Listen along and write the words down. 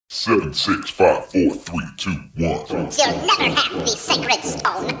7, 6, 5, 4, 3, 2, 1. You'll never have the sacred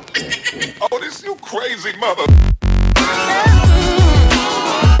stone. Oh, this you crazy mother.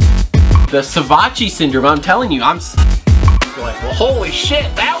 The Savachi syndrome, I'm telling you, I'm like, well, holy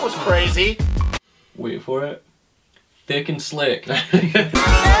shit, that was crazy. Wait for it. Thick and slick.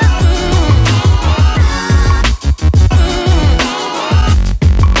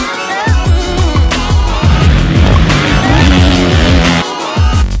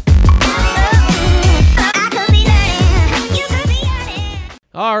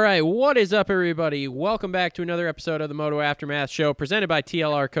 All right, what is up, everybody? Welcome back to another episode of the Moto Aftermath Show, presented by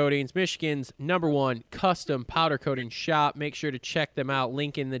TLR Coatings, Michigan's #1 custom powder coating shop. Make sure to check them out.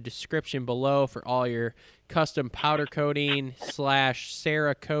 Link in the description below for all your custom powder coating /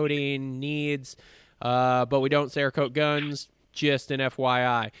 Cerakoting needs. But we don't Cerakote guns, just an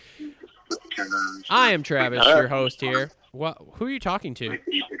FYI. I am Travis, your host here. What? Who are you talking to?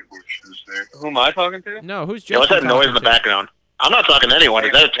 Who am I talking to? No, who's What's Justin that noise in talking the to? background? I'm not talking to anyone.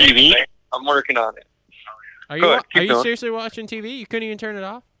 Is that a TV? I'm working on it. Are Go you ahead, keep going. seriously watching TV? You couldn't even turn it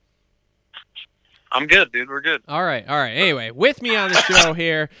off? I'm good, dude. We're good. All right. Anyway, with me on the show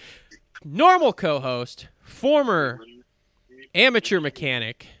here, normal co-host, former amateur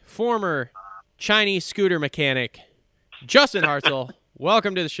mechanic, former Chinese scooter mechanic, Justin Hartzell.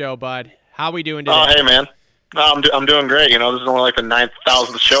 Welcome to the show, bud. How we doing today? Oh, hey, man. I'm doing great. You know, this is only like the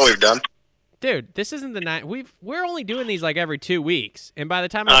 9,000th show we've done. Dude, this isn't the night. We're only doing these like every 2 weeks, and by the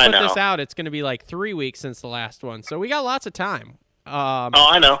time I put this out, it's going to be like 3 weeks since the last one. So we got lots of time.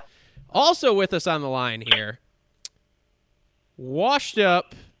 I know. Also with us on the line here, washed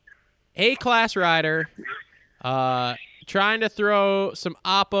up A-class rider, trying to throw some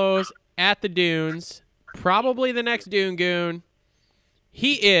oppos at the dunes, probably the next Dune Goon.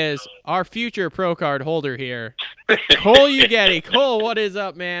 He is our future pro card holder here, Cole Ugeti. Cole, what is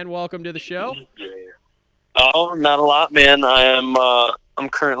up, man? Welcome to the show. Oh, not a lot, man. I'm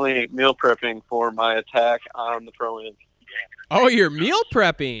currently meal prepping for my attack on the pro-am. Oh, you're meal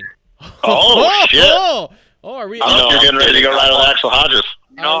prepping. Oh, shit. Are we? I know you're getting ready to go ride with Axel Hodges.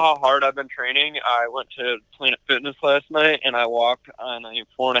 You know how hard I've been training? I went to Planet Fitness last night, and I walked on a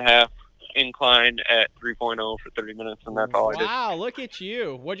 4.5 incline at 3.0 for 30 minutes, and that's all I did. Wow, look at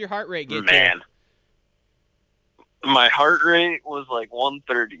you. What'd your heart rate get Man. to? My heart rate was like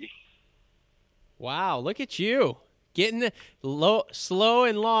 130. Wow, look at you. Getting the slow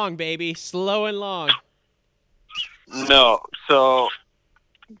and long, baby. Slow and long. No, so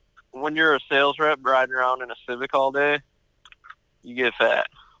when you're a sales rep riding around in a Civic all day, you get fat.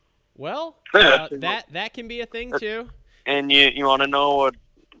 Well, Yeah. that can be a thing too. And you want to know what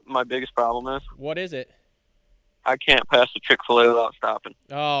my biggest problem is? What is it? I can't pass the Chick-fil-A without stopping.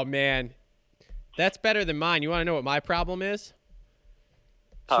 Oh, man. That's better than mine. You want to know what my problem is?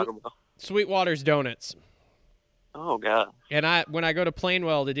 Talk about. Sweetwater's Donuts. Oh, God. And when I go to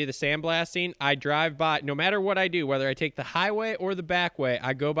Plainwell to do the sandblasting, I drive by, no matter what I do, whether I take the highway or the back way,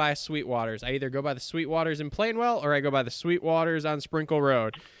 I go by Sweetwater's. I either go by the Sweetwater's in Plainwell or I go by the Sweetwater's on Sprinkle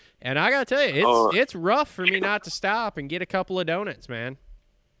Road. And I got to tell you, it's rough for me not to stop and get a couple of donuts, man.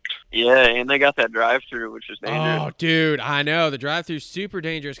 Yeah, and they got that drive-through, which is dangerous. Oh, dude, I know. The drive-thru's super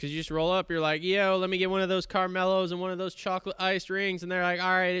dangerous because you just roll up, you're like, yo, let me get one of those Carmelos and one of those chocolate iced rings. And they're like,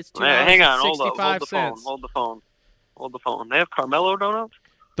 all right, it's $2.65. Hang on, hold the phone. They have Carmelo donuts?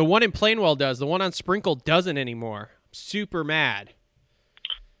 The one in Plainwell does. The one on Sprinkle doesn't anymore. Super mad.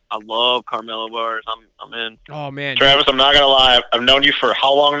 I love Carmelo bars. I'm in. Oh, man. Travis, I'm not going to lie. I've known you for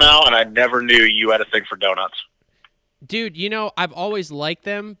how long now, and I never knew you had a thing for donuts. Dude, you know, I've always liked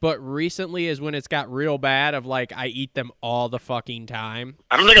them, but recently is when it's got real bad of, like, I eat them all the fucking time.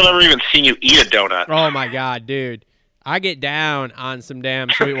 I don't think I've ever even seen you eat a donut. Oh, my God, dude. I get down on some damn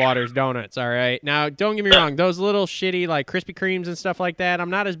Sweetwater's donuts, all right? Now, don't get me wrong. Those little shitty, like, Krispy Kremes and stuff like that,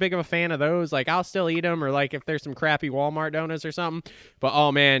 I'm not as big of a fan of those. Like, I'll still eat them, or, like, if there's some crappy Walmart donuts or something. But,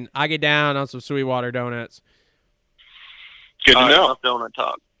 oh, man, I get down on some Sweetwater donuts. Good to know. Donut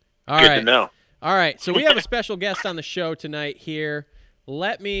talk. All Good right. to know. All right, so we have a special guest on the show tonight here.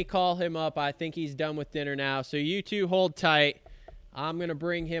 Let me call him up. I think he's done with dinner now. So you two hold tight. I'm going to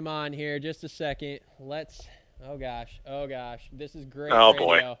bring him on here just a second. Oh, gosh. This is great radio.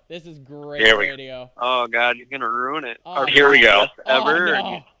 Boy. This is great radio. Oh, God, you're going to ruin it. Oh, Here we go. Ever. Oh,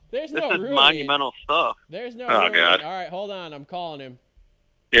 no. There's no This is ruining. monumental stuff. There's no Oh, ruining. God. All right, hold on. I'm calling him.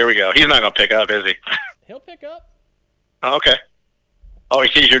 Here we go. He's not going to pick up, is he? He'll pick up. Oh, okay. Oh, he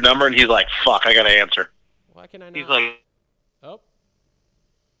sees your number, and he's like, fuck, I got to answer. Why can I not? He's like... Oh,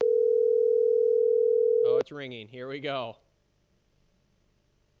 it's ringing. Here we go.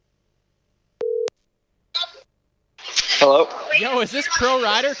 Hello? Yo, is this pro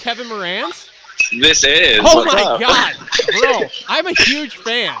rider Kevin Moranz? This is. Oh What's my up? God, bro! I'm a huge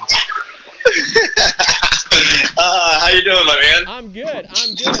fan. How you doing, my man? I'm good.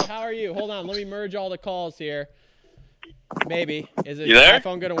 How are you? Hold on, let me merge all the calls here. Maybe. Is it You there?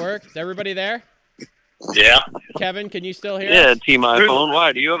 iPhone gonna work? Is everybody there? Yeah. Kevin, can you still hear Yeah, us? Team iPhone.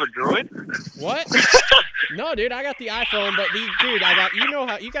 Why? Do you have a Droid? What? No, dude, I got the iPhone, but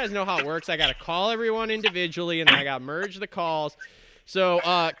you guys know how it works. I got to call everyone individually, and then I got to merge the calls. So,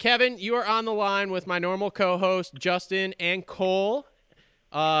 Kevin, you are on the line with my normal co-host, Justin and Cole.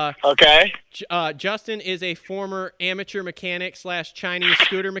 Okay. Justin is a former amateur mechanic / Chinese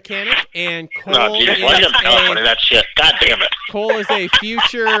scooter mechanic, and Cole Oh, Jesus. Why you have to that shit? God damn it. Cole is a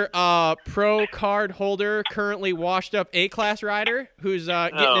future pro card holder, currently washed up A-class rider who's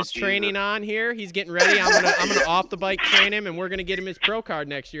getting his training on here. He's getting ready. I'm gonna off the bike train him, and we're gonna get him his pro card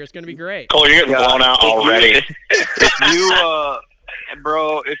next year. It's gonna be great. Cole, you're getting blown out already.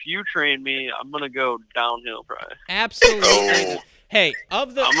 Bro, if you train me, I'm gonna go downhill, probably. Absolutely. Oh. Hey,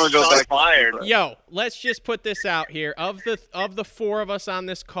 I'm gonna go back fired. Yo, let's just put this out here. Of the four of us on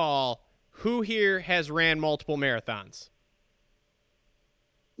this call, who here has ran multiple marathons?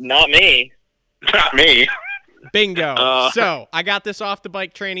 Not me. Not me. Bingo. So I got this off the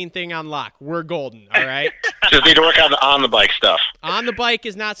bike training thing on lock. We're golden, all right? Just need to work on the bike stuff. On the bike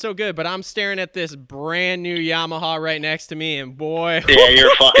is not so good, but I'm staring at this brand new Yamaha right next to me, and boy. Yeah,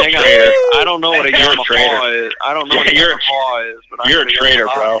 you're a fucking Hang on. traitor. I don't know what a You're a traitor. Yamaha is. I don't know what a Yamaha is, but You're a traitor,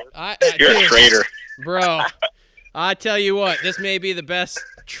 bro. You're a traitor. Bro, I tell you what, this may be the best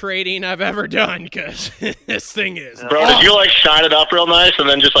trading I've ever done, because this thing is Bro, did you, shine it up real nice and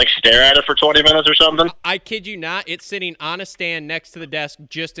then just, stare at it for 20 minutes or something? I kid you not. It's sitting on a stand next to the desk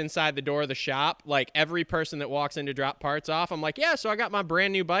just inside the door of the shop. Like, every person that walks in to drop parts off, I'm like, yeah, so I got my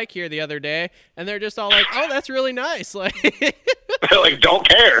brand new bike here the other day. And they're just all like, oh, that's really nice. Like, don't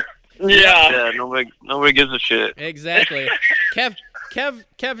care. Yeah, nobody gives a shit. Exactly.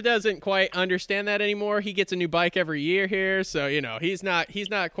 Kev doesn't quite understand that anymore. He gets a new bike every year here, so he's not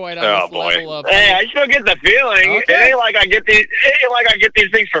quite on this level of. Hey, I still get the feeling. Okay. It ain't like I get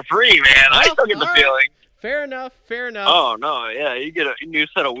these things for free, man. I still get the feeling. Fair enough. Oh no, yeah, you get a new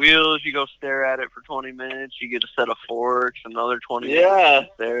set of wheels. You go stare at it for 20 minutes. You get a set of forks, another 20 minutes.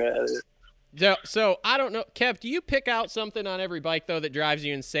 Stare at it. So I don't know, Kev. Do you pick out something on every bike though that drives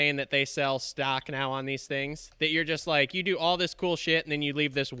you insane that they sell stock now on these things? That you're just like, you do all this cool shit and then you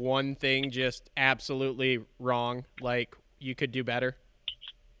leave this one thing just absolutely wrong. Like, you could do better.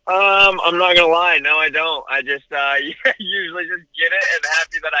 I'm not gonna lie. No, I don't. I just usually just get it and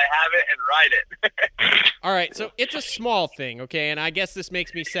happy that I have it and ride it. All right, so it's a small thing, okay? And I guess this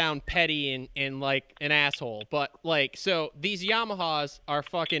makes me sound petty and like an asshole, but so these Yamahas are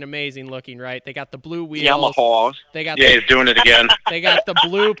fucking amazing looking, right? They got the blue wheels. Yamahas. They got he's doing it again. They got the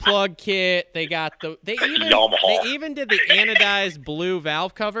blue plug kit. They even did the anodized blue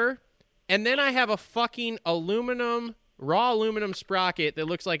valve cover, and then I have a fucking raw aluminum sprocket that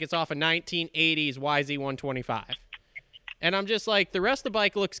looks like it's off a 1980s YZ125. And I'm just like, the rest of the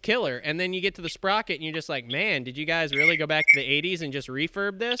bike looks killer. And then you get to the sprocket and you're just like, man, did you guys really go back to the 80s and just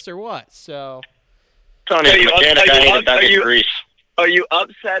refurb this or what? So, Tony, are you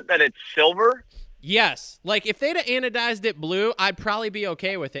upset that it's silver? yes. Like, if they'd have anodized it blue, I'd probably be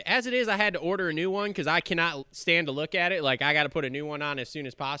okay with it. As it is, I had to order a new one because I cannot stand to look at it. Like, I got to put a new one on as soon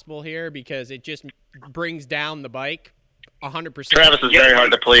as possible here because it just brings down the bike 100%. Travis is very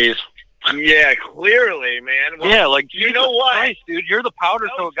hard to please. Yeah, clearly, man. Well, Yeah, you know what? Christ, dude, you're the powder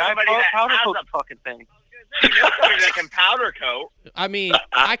coat guy. somebody that Powder has coat a- the fucking thing. Somebody that can powder coat. I mean,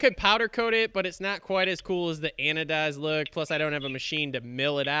 I could powder coat it, but it's not quite as cool as the anodized look. Plus, I don't have a machine to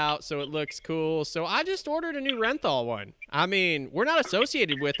mill it out, so it looks cool. So I just ordered a new Renthal one. I mean, we're not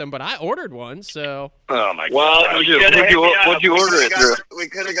associated with them, but I ordered one, so. Oh my god. Well, what'd you order it through? We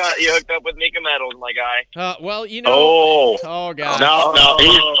could have got you hooked up with Mika Metals, my guy. Well, Oh, God. no,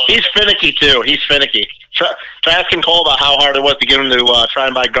 he's finicky too. He's finicky. Try asking Cole about how hard it was to get him to try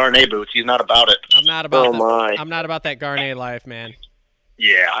and buy Garnet boots. He's not about it. I'm not about my. I'm not about that Garnet life, man.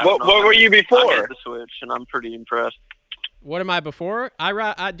 Yeah. What were you I before? had the Switch, and I'm pretty impressed. What am I before? I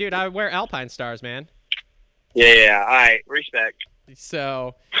wear Alpine Stars, man. Yeah. All right. Respect.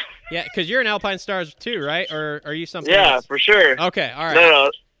 So, yeah, because you're an Alpine Stars too, right? Or are you something Yeah, else? for sure. Okay, all right.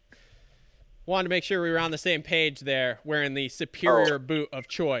 No. Wanted to make sure we were on the same page there, wearing the superior boot of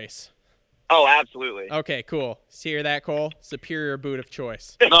choice. Oh, absolutely. Okay, cool. See hear that, Cole? Superior boot of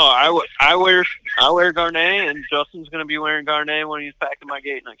choice. No, I wear Garnet, and Justin's gonna be wearing Garnet when he's packing my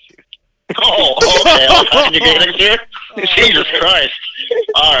gate next year. Oh, okay. I'll talk to you next year. Jesus Christ.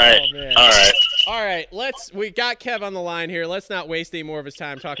 All right. Oh, man. All right. All right, we got Kev on the line here. Let's not waste any more of his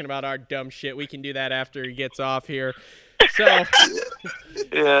time talking about our dumb shit. We can do that after he gets off here. So,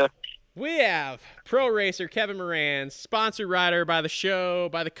 Yeah. we have pro racer Kevin Moranz, sponsored rider by the show,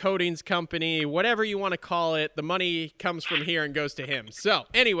 by the coatings company, whatever you want to call it. The money comes from here and goes to him. So,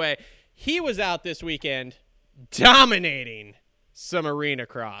 anyway, he was out this weekend dominating some arena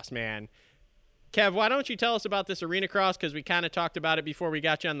cross, man. Kev, why don't you tell us about this arena cross? Because we kind of talked about it before we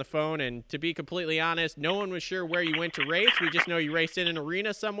got you on the phone, and to be completely honest, no one was sure where you went to race. We just know you raced in an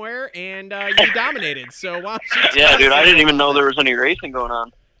arena somewhere, and you dominated. So why don't you tell Yeah, us dude, I didn't even know about there was any racing going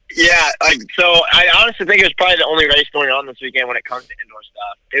on. Yeah, so I honestly think it was probably the only race going on this weekend when it comes to indoor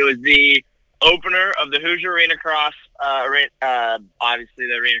stuff. It was the opener of the Hoosier Arena Cross, obviously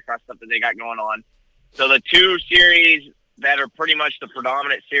the Arena Cross stuff that they got going on. So the two series that are pretty much the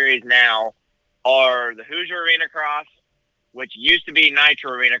predominant series now are the Hoosier Arena Cross, which used to be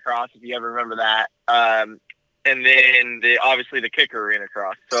Nitro Arena Cross, if you ever remember that, and then obviously the Kicker Arena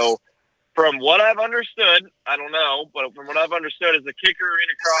Cross. So from what I've understood, I don't know, but from what I've understood is the Kicker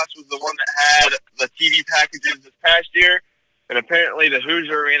Arena Cross was the one that had the TV packages this past year, and apparently the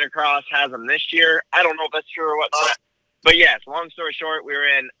Hoosier Arena Cross has them this year. I don't know if that's true or whatnot, but yes, long story short, we were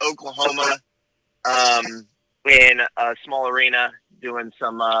in Oklahoma in a small arena doing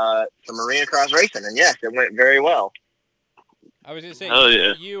some arena cross racing, and yes, it went very well. I was going to say, Oh,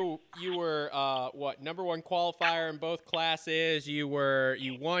 yeah. you were number one qualifier in both classes. You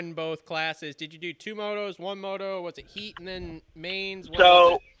won both classes. Did you do two motos, one moto? Was it heat and then mains?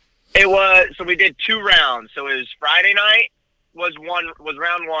 So we did two rounds. So it was Friday night was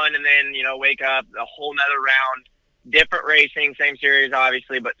round one, and then wake up a whole nother round, different racing, same series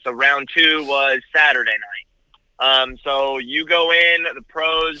obviously, but so round two was Saturday night. So you go in, the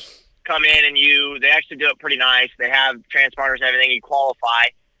pros come in, and they actually do it pretty nice. They have transponders and everything. You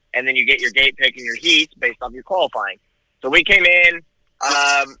qualify, and then you get your gate pick and your heats based off your qualifying. So we came in.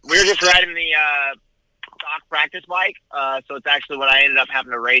 We were just riding the stock practice bike. So it's actually what I ended up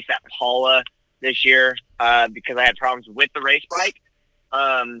having to race at Paula this year because I had problems with the race bike.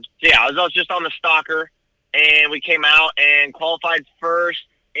 So yeah, I was just on the stalker, and we came out and qualified first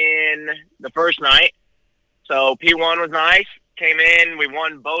in the first night. So P1 was nice. Came in, we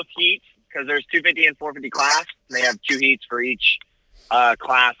won both heats because there's 250 and 450 class. And they have two heats for each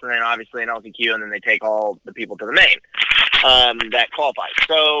class, and then obviously an LCQ, and then they take all the people to the main that qualified.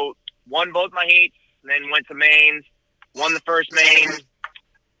 So won both my heats, and then went to mains. Won the first main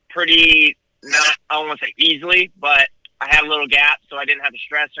pretty, I don't want to say easily, but I had a little gap, so I didn't have to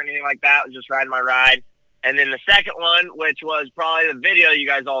stress or anything like that. I was just riding my ride. And then the second one, which was probably the video you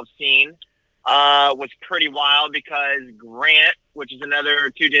guys all have seen, was pretty wild because Grant, which is another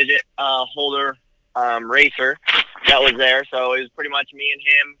two-digit holder racer that was there, so it was pretty much me and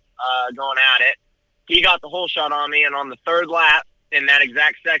him going at it. He got the whole shot on me, and on the third lap, in that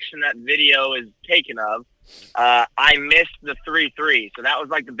exact section that video is taken of, I missed the 3-3. So that was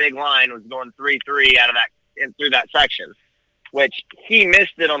like the big line, was going 3-3 out of that through that section, which he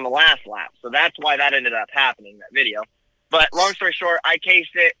missed it on the last lap. So that's why that ended up happening, that video. But long story short, I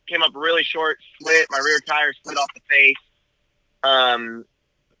cased it, came up really short, split, my rear tire split off the face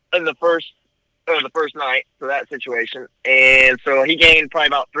in the first night for that situation. And so he gained probably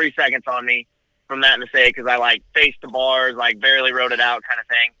about 3 seconds on me from that mistake because I faced the bars, barely rode it out kind of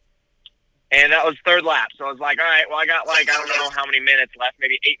thing. And that was third lap. So I was like, all right, well, I got I don't know how many minutes left,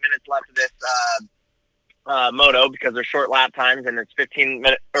 maybe 8 minutes left of this moto because they're short lap times and it's 15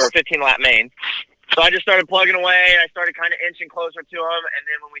 lap main. So I just started plugging away. I started kind of inching closer to him. And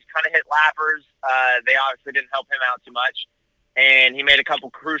then when we kind of hit lappers, they obviously didn't help him out too much. And he made a couple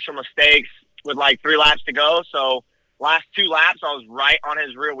crucial mistakes with 3 laps to go. So last 2 laps, I was right on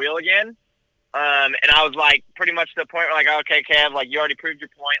his rear wheel again. And I was pretty much to the point where okay, Kev, you already proved your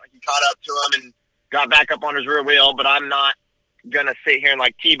point. You caught up to him and got back up on his rear wheel, but I'm not going to sit here and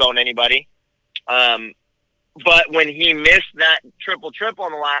T-bone anybody. But when he missed that triple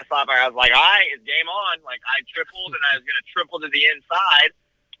on the last lap, I was like, all right, it's game on. I tripled, and I was going to triple to the inside.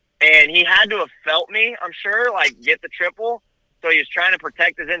 And he had to have felt me, I'm sure, get the triple. So he was trying to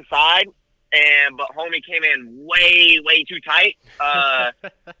protect his inside. But homie came in way, way too tight.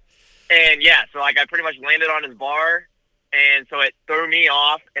 And, yeah, so, I pretty much landed on his bar. And so it threw me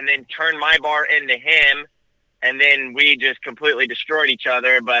off and then turned my bar into him. And then we just completely destroyed each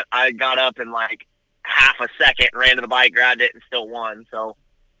other. But I got up in, half a second, ran to the bike, grabbed it, and still won. So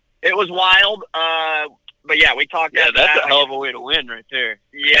it was wild. But yeah, we talked. Yeah, that's a hell of a way to win right there.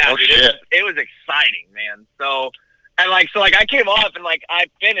 Yeah, oh, dude, it was exciting, man. So, and I came off and I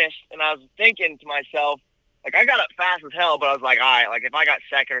finished, and I was thinking to myself, like I got up fast as hell, but I was like, all right, like if I got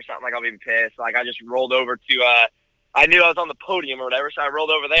second or something, like I'll be pissed. Like I just rolled over to, I knew I was on the podium or whatever, so I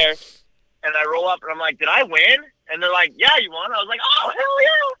rolled over there, and I roll up, and I'm like, did I win? And they're like, yeah, you won. I was like, oh hell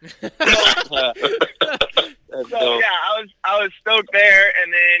yeah! So yeah, I was stoked there,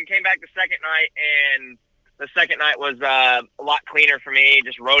 and then came back the second night, and the second night was a lot cleaner for me.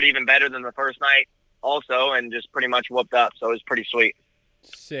 Just rode even better than the first night, also, and just pretty much whooped up. So it was pretty sweet.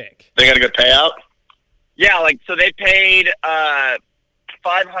 Sick. They got a good payout? Yeah, like so they paid $500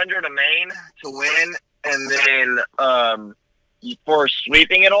 a main to win, and then for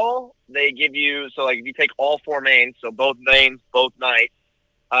sweeping it all, they give you if you take all 4 mains, so both mains, both nights,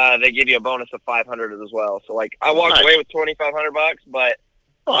 they give you a bonus of $500 as well. So like I walked away with $2,500, but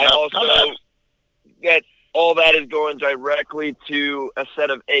I also get all that is going directly to a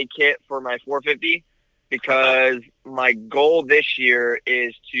set of A kit for my 450. Because my goal this year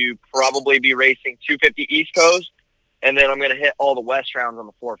is to probably be racing 250 East Coast, and then I'm going to hit all the West rounds on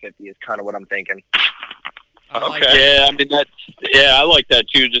the 450 is kind of what I'm thinking. Okay. Yeah, I mean, I like that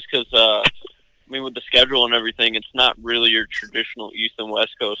too, just because, with the schedule and everything, it's not really your traditional East and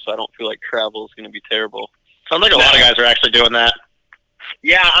West Coast, so I don't feel like travel is going to be terrible. Sounds like a lot of guys are actually doing that.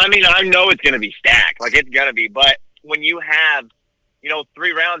 Yeah, I mean, I know it's going to be stacked. Like, it's going to be. But when you have,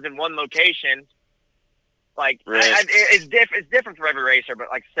 3 rounds in one location, like, right. It's different for every racer, but,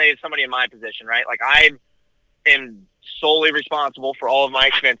 like, say somebody in my position, right? Like, I am solely responsible for all of my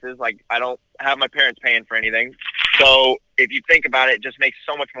expenses. Like, I don't have my parents paying for anything. So if you think about it, it just makes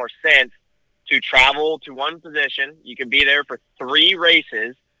so much more sense to travel to one position. You can be there for 3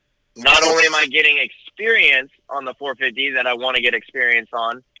 races. Not only am I getting experience on the 450 that I want to get experience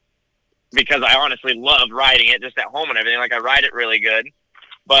on, because I honestly love riding it just at home and everything. Like, I ride it really good.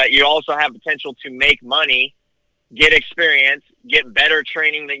 But you also have potential to make money, get experience, get better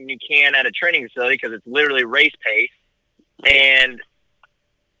training than you can at a training facility because it's literally race pace. And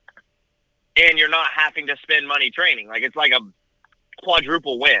you're not having to spend money training. Like, it's like a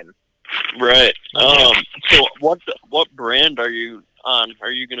quadruple win. Right. So what brand are you on?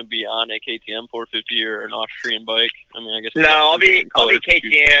 Are you going to be on a KTM 450 or an Austrian bike? I mean, I guess. No, I'll be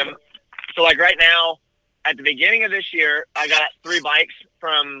KTM. So, like, right now, at the beginning of this year, I got 3 bikes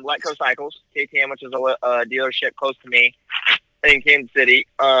from Letco Cycles, KTM, which is a dealership close to me in Kansas City.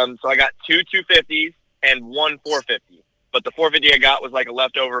 So I got 2 250s and 1 450. But the 450 I got was like a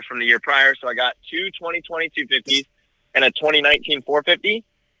leftover from the year prior. So I got 2 2020 250s and a 2019 450.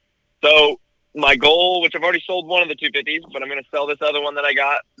 So my goal, which I've already sold one of the 250s, but I'm going to sell this other one that I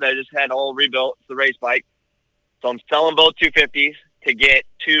got that I just had all rebuilt. It's the race bike. So I'm selling both 250s to get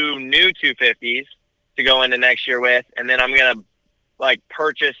 2 new 250s to go into next year with. And then I'm going to like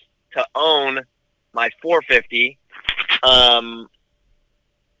purchase to own my 450.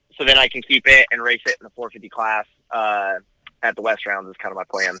 So then I can keep it and race it in the 450 class at the West Rounds is kind of my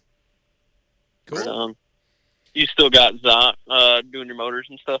plan. Cool. You still got Zot doing your motors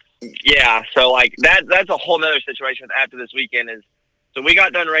and stuff? Yeah, so like that's a whole nother situation after this weekend is, so we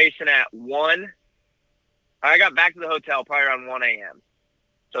got done racing at 1. I got back to the hotel probably around 1 a.m.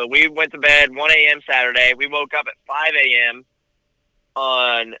 So we went to bed 1 a.m. Saturday. We woke up at 5 a.m.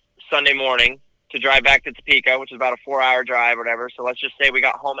 on Sunday morning to drive back to Topeka, which is about a 4-hour drive or whatever. So let's just say we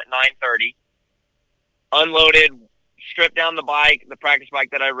got home at 9:30, unloaded, stripped down the bike, the practice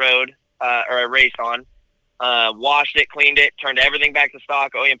bike that I rode or I raced on, washed it, cleaned it, turned everything back to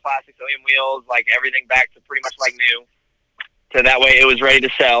stock, OEM plastics, OEM wheels, like everything back to pretty much like new. So that way it was ready to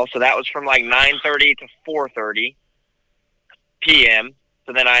sell. So that was from like 9:30 to 4:30 p.m.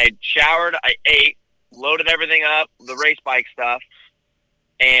 So then I showered, I ate, loaded everything up, the race bike stuff,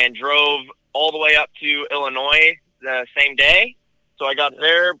 and drove all the way up to Illinois the same day. So I got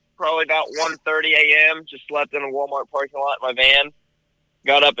there probably about 1:30 a.m., just slept in a Walmart parking lot in my van.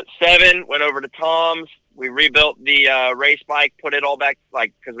 Got up at 7, went over to Tom's. We rebuilt the race bike, put it all back,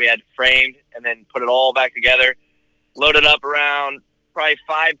 like, because we had framed, and then put it all back together. Loaded up around probably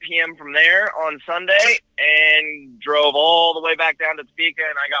 5 p.m. from there on Sunday, and drove all the way back down to Topeka,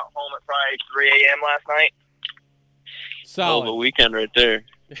 and I got home at probably 3 a.m. last night. Solid. Hell of a weekend right there.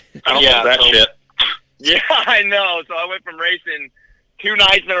 I don't know that shit. Yeah, I know. So I went from racing 2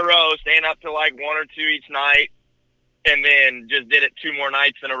 nights in a row, staying up to like 1 or 2 each night, and then just did it 2 more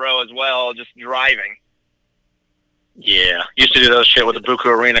nights in a row as well, just driving. Yeah. Used to do those shit with the Buku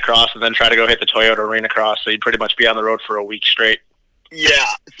Arena Cross and then try to go hit the Toyota Arena Cross, so you'd pretty much be on the road for a week straight. Yeah,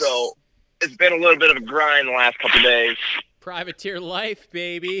 so it's been a little bit of a grind the last couple of days. Privateer life,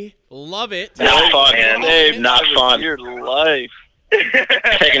 baby. Love it. Not fun, man. Hey, Not fun. Your life.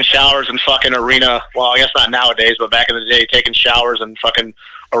 Taking showers in fucking arena. Well, I guess not nowadays, but back in the day, taking showers and fucking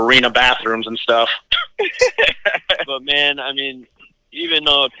arena bathrooms and stuff. But man, I mean, even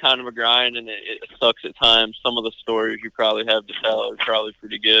though it's kind of a grind and it sucks at times, some of the stories you probably have to tell are probably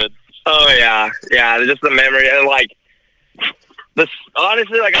pretty good. Oh yeah, just the memory and like this.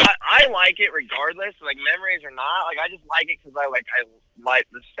 Honestly, like I like it regardless. Like memories or not, like I just like it because I like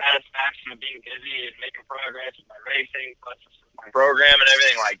the satisfaction of being busy and making progress with my racing, plus my program and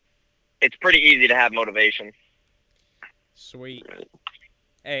everything. Like it's pretty easy to have motivation. Sweet.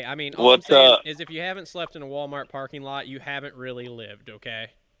 Hey, I mean, all I'm saying is if you haven't slept in a Walmart parking lot, you haven't really lived, okay?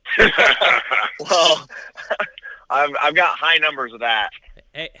 Well, I've got high numbers of that.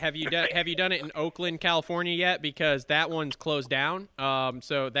 Hey, have you done it in Oakland, California yet? Because that one's closed down.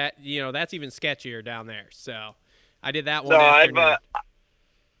 So that that's even sketchier down there. So I did that one. So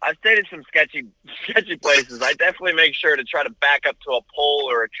I've stayed in some sketchy places. I definitely make sure to try to back up to a pole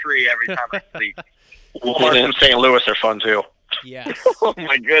or a tree every time I sleep. Walmart in St. Louis are fun too. Yes. Oh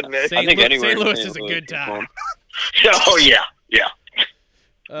my goodness. St. Louis is a good time. Oh yeah.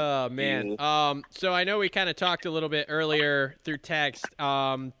 Oh man. So I know we kind of talked a little bit earlier through text.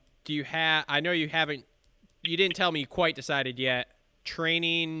 Do you have? I know you haven't. You didn't tell me you quite decided yet.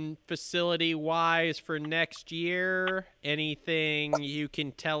 Training facility wise for next year, anything you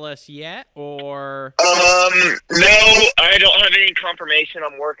can tell us yet, or? No, I don't have any confirmation.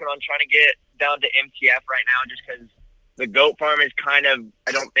 I'm working on trying to get down to MTF right now, just because the goat farm is kind of,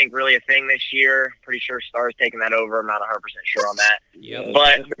 I don't think really a thing this year. Pretty sure Star's taking that over. I'm not 100% sure on that. Yep.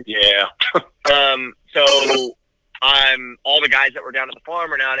 But yeah. So all the guys that were down at the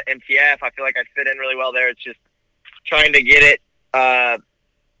farm are now at MTF. I feel like I fit in really well there. It's just trying to get it,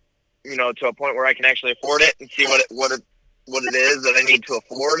 to a point where I can actually afford it and see what it is that I need to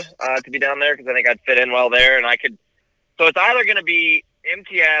afford to be down there, because I think I'd fit in well there, and I could. So it's either going to be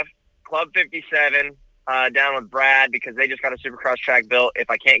MTF, Club 57, down with Brad, because they just got a Supercross track built. If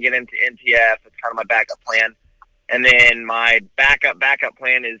I can't get into MTF, it's kind of my backup plan. And then my backup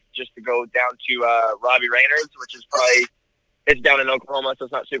plan is just to go down to Robbie Rayner's, which is it's down in Oklahoma, so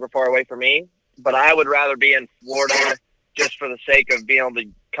it's not super far away from me. But I would rather be in Florida just for the sake of being able to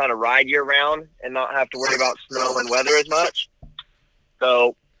kind of ride year round and not have to worry about snow and weather as much.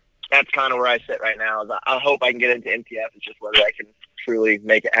 So that's kind of where I sit right now. Is I hope I can get into MTF. It's just whether I can truly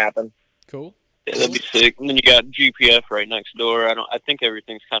make it happen. Cool. Yeah, that'd be sick. And then you got GPF right next door. I think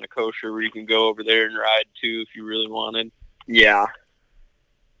everything's kind of kosher where you can go over there and ride too if you really wanted. Yeah.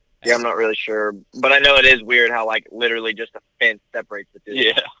 Yeah, I'm not really sure, but I know it is weird how like literally just a fence separates the two.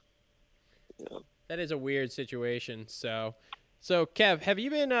 Yeah. That is a weird situation. So Kev, have you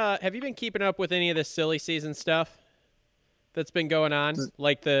been keeping up with any of this silly season stuff that's been going on?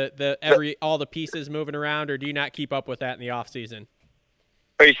 Like all the pieces moving around, or do you not keep up with that in the off season?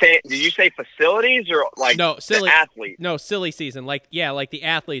 Are you saying? Did you say facilities or like silly the athletes? No, silly season. Like the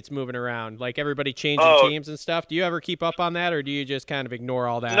athletes moving around, like everybody changing teams and stuff. Do you ever keep up on that, or do you just kind of ignore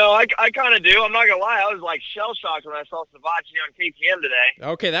all that? No, I kind of do. I'm not gonna lie. I was like shell shocked when I saw Savachi on KTM today.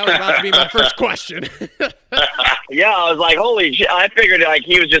 Okay, that was about to be my first question. Yeah, I was like, holy shit! I figured like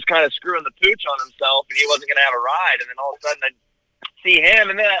he was just kind of screwing the pooch on himself, and he wasn't gonna have a ride. And then all of a sudden, I see him,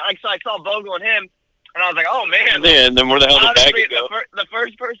 and then I saw Bogle and him. And I was like, oh, man. Yeah, and then where the hell did Baggett go? The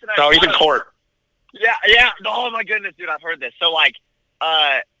first person I saw. Oh, he's in court. Yeah. Oh, my goodness, dude, I've heard this. So, like,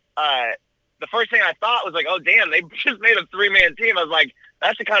 the first thing I thought was like, oh, damn, they just made a three-man team. I was like,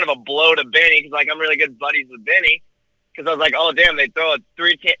 that's a kind of a blow to Benny, because, like, I'm really good buddies with Benny. Because I was like, oh, damn, they throw a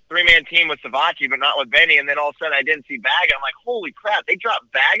three-man team with Savachi, but not with Benny. And then all of a sudden I didn't see Baggett. I'm like, holy crap, they dropped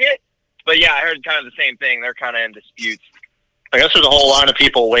Baggett? But, yeah, I heard kind of the same thing. They're kind of in disputes. I guess there's a whole line of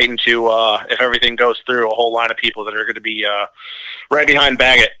people waiting to, if everything goes through, a whole line of people that are going to be right behind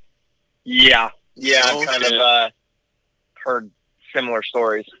Baggett. Yeah, I've kind of heard similar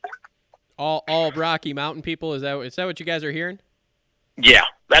stories. All Rocky Mountain people, is that what you guys are hearing? Yeah,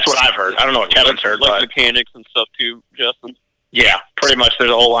 that's what I've heard. I don't know what Kevin's heard, like but mechanics and stuff too, Justin. Yeah, pretty much. There's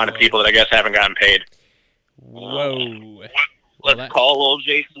a whole line of people that I guess haven't gotten paid. Whoa. Let's call old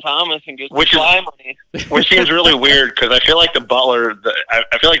Jason Thomas and get some fly money. Which seems really weird, because I feel like the Butler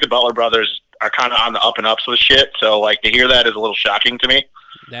brothers are kind of on the up and ups with shit. So like to hear that is a little shocking to me.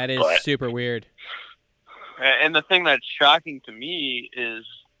 That is super weird. And the thing that's shocking to me is,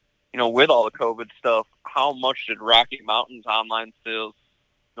 with all the COVID stuff, how much did Rocky Mountain's online sales,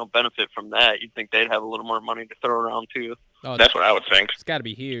 benefit from that? You'd think they'd have a little more money to throw around too. Oh, that's what I would think. It's got to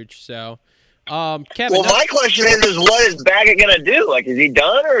be huge. So. Kevin, well, my question is what is Baggett going to do? Like, is he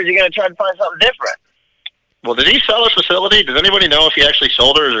done, or is he going to try to find something different? Well, did he sell his facility? Does anybody know if he actually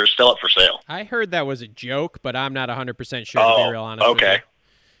sold it, or is it still up for sale? I heard that was a joke, but I'm not 100% sure, to be real honest with you.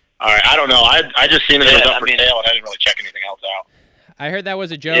 All right, I don't know. I just seen it was up for sale, and I didn't really check anything else out. I heard that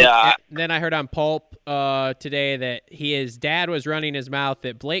was a joke. Yeah. And then I heard on Pulp today that his dad was running his mouth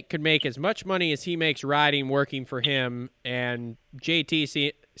that Blake could make as much money as he makes riding working for him, and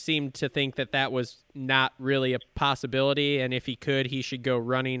JT seemed to think that that was not really a possibility, and if he could, he should go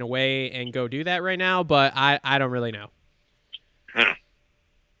running away and go do that right now, but I don't really know.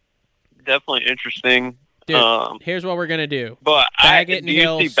 Definitely interesting. Dude, here's what we're going to do. But Baggett do you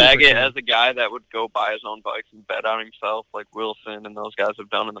and see Hill, Baggett super as a guy that would go buy his own bikes and bet on himself like Wilson and those guys have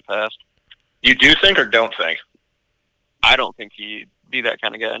done in the past? You do think or don't think? I don't think he'd be that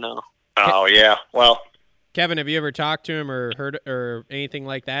kind of guy, no. Oh, yeah. Well, Kevin, have you ever talked to him or heard or anything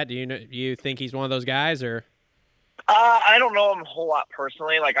like that? Do you think he's one of those guys, or? I don't know him a whole lot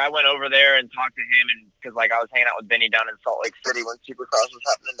personally. Like, I went over there and talked to him, and because like I was hanging out with Benny down in Salt Lake City when Supercross was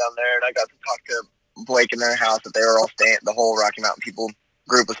happening down there, and I got to talk to Blake in their house that they were all staying. The whole Rocky Mountain people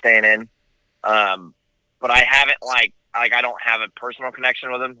group was staying in. But I haven't I don't have a personal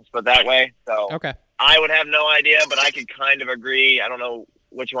connection with him. Let's put it that way. So Okay. I would have no idea, but I could kind of agree. I don't know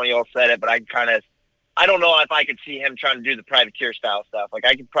which one of y'all said it, but I don't know if I could see him trying to do the privateer style stuff. Like,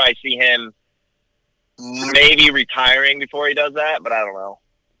 I could probably see him maybe retiring before he does that, but I don't know.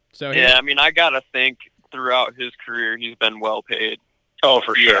 So Yeah, I mean, I got to think throughout his career he's been well paid. oh,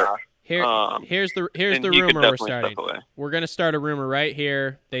 for sure. here's the And he could rumor we're definitely starting. step away. We're going to start a rumor right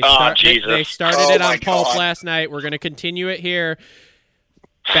here. Jesus. They started Oh, it on my Pulp God. last night. We're going to continue it here.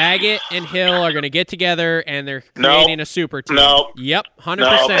 Baggett and Hill are going to get together, and they're creating a super team. No. Yep, 100%.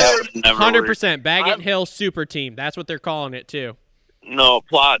 That would never 100%. Baggett and Hill super team. That's what they're calling it, too. No,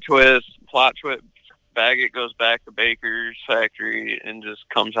 plot twist. Baggett goes back to Baker's factory and just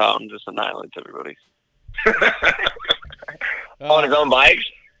comes out and just annihilates everybody. On his own bikes?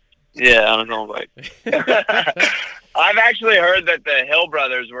 Yeah, on his own bike. I've actually heard that the Hill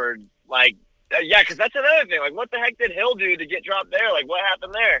brothers were like, yeah, because that's another thing. Like, what the heck did Hill do to get dropped there? Like, what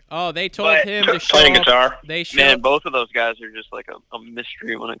happened there? Oh, they told But- him to show Playing up. guitar. They showed. Man, both of those guys are just like a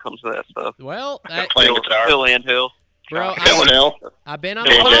mystery when it comes to that stuff. Well, Playing guitar. Hill and Hill. bro, Hill and Hill. I've been on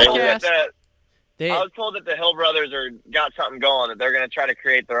the JJ. podcast. I was told that the Hill brothers got something going, that they're going to try to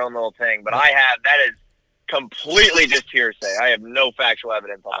create their own little thing. But that is completely just hearsay. I have no factual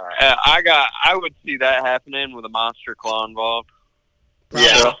evidence on that. I would see that happening with a monster claw involved.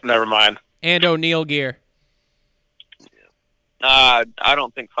 Yeah. Never mind. And O'Neill gear. I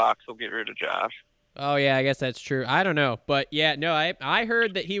don't think Fox will get rid of Josh. Oh, yeah, I guess that's true. I don't know. But, yeah, no, I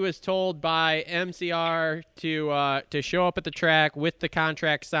heard that he was told by MCR to show up at the track with the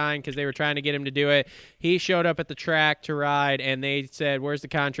contract signed because they were trying to get him to do it. He showed up at the track to ride, and they said, where's the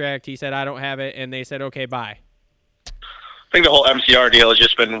contract? He said, I don't have it. And they said, okay, bye. I think the whole MCR deal has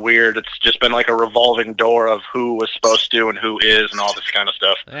just been weird. It's just been like a revolving door of who was supposed to and who is and all this kind of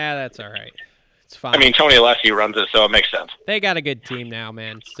stuff. Yeah, that's all right. It's fine. I mean, Tony Alessi runs it, so it makes sense. They got a good team now,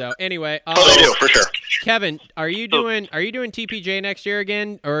 man. So, anyway. Oh, they do, for sure. Kevin, are you doing TPJ next year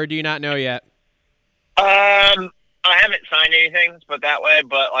again, or do you not know yet? I haven't signed anything, let's put it that way,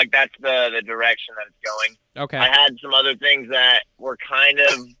 but like that's the direction that it's going. Okay. I had some other things that were kind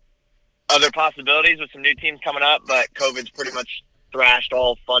of other possibilities with some new teams coming up, but COVID's pretty much thrashed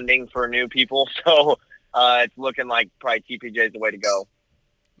all funding for new people, so it's looking like probably TPJ is the way to go.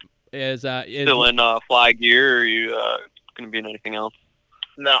 Is Still in fly gear, or are you going to be in anything else?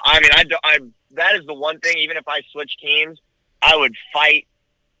 No, I mean, I that is the one thing. Even if I switch teams, I would fight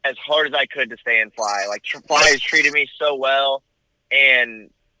as hard as I could to stay in fly. Like, fly has treated me so well, and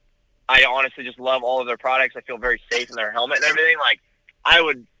I honestly just love all of their products. I feel very safe in their helmet and everything. Like, I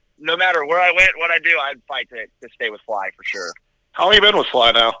would, no matter where I went, what I do, I'd fight to stay with fly for sure. How long have you been with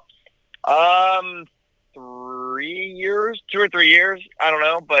Fly now? 3 years, 2 or 3 years. I don't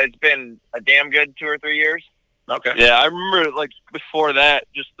know, but it's been a damn good 2 or 3 years. Okay. Yeah, I remember like before that,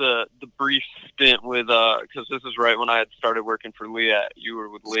 just the brief stint with because this is right when I had started working for Liat. You were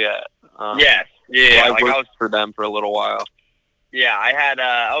with Liat. Yes, yeah. So like I I worked for them for a little while. Yeah, I had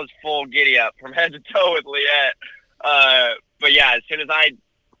I was full giddy up from head to toe with Liat. But yeah, as soon as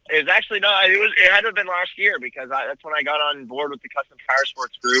it was actually no, it had to have been last year because that's when I got on board with the Custom Tire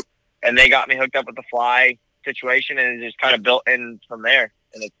Sports group, and they got me hooked up with the Fly situation, and it just kind of built in from there,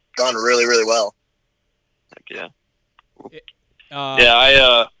 and it's gone really, really well. Heck yeah. yeah,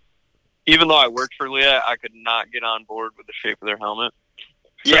 I even though I worked for Liat, I could not get on board with the shape of their helmet.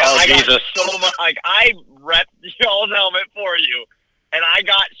 Yeah, Oh, I got Jesus. so much. Like, I repped y'all's helmet for you, and I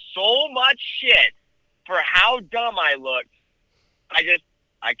got so much shit for how dumb I looked.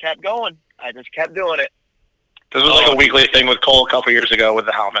 I kept going. I just kept doing it. This was like a weekly thing with Cole a couple years ago with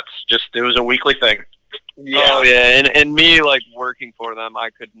the helmets. It was a weekly thing. Yeah. Oh yeah, and me like working for them, I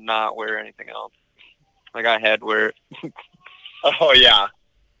could not wear anything else. Like I had to wear it. Oh yeah.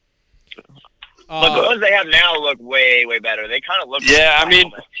 But the Uh, ones they have now look way, way better. They kind of look. Yeah, like I mean,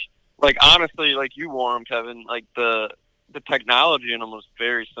 helmets. like honestly, like you wore them, Kevin. Like the technology in them was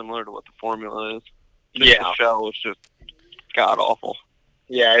very similar to what the Formula is. Just Yeah. the shell was just god awful.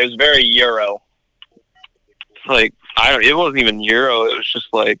 Yeah, it was very Euro. Like it wasn't even Euro. It was just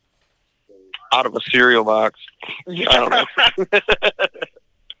like out of a cereal box. I don't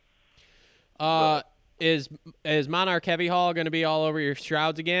know. Is Monarch Heavy Haul going to be all over your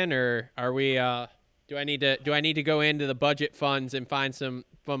shrouds again, or are we? Do I need to go into the budget funds and find some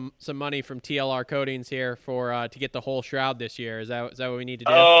money from TLR Coatings here for to get the whole shroud this year? Is that what we need to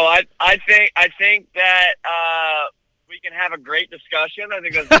do? Oh, I think that we can have a great discussion. I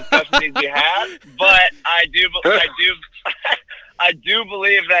think those discussions need to be had. But I do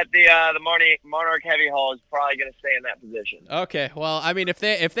believe that the Monarch Heavy Haul is probably going to stay in that position. Okay, well, I mean, if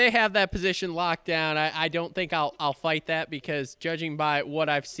they have that position locked down, I don't think I'll fight that, because judging by what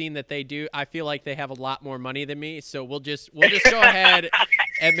I've seen that they do, I feel like they have a lot more money than me. So we'll just go ahead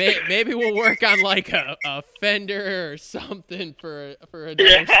and maybe we'll work on like a fender or something for a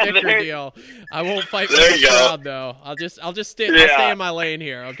sticker deal. I won't fight for the crowd though. I'll stay in my lane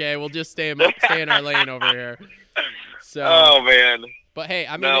here. Okay, we'll just stay in our lane over here. So, oh man! But hey,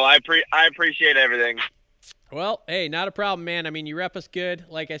 I mean, no, I appreciate everything. Well, hey, not a problem, man. I mean, you rep us good.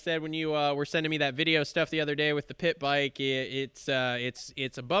 Like I said, when you were sending me that video stuff the other day with the pit bike, it's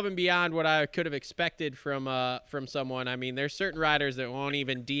above and beyond what I could have expected from someone. I mean, there's certain riders that won't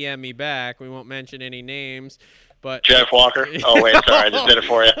even DM me back. We won't mention any names, but Jeff Walker. Oh wait, sorry, I just did it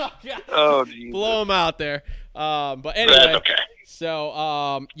for you. Oh, geez. Blow him out there. But anyway, That's okay.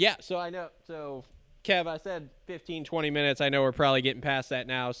 So yeah, so I know. So Kev, I said 15, 20 minutes. I know we're probably getting past that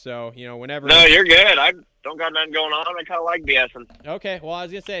now. So whenever. No, you're good. I don't got nothing going on. I kind of like BSing. Okay, well, I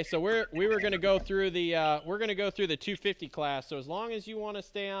was gonna say, so we were gonna go through the 250 class. So as long as you want to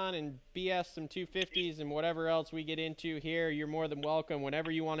stay on and BS some 250s and whatever else we get into here, you're more than welcome. Whenever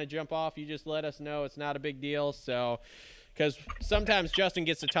you want to jump off, you just let us know. It's not a big deal. So, because sometimes Justin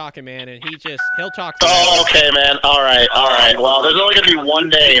gets to talking, man, and he'll talk. Oh, okay, man. All right. Well, there's only gonna be one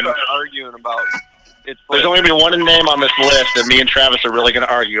name. Arguing about. There's only going to be one name on this list that me and Travis are really going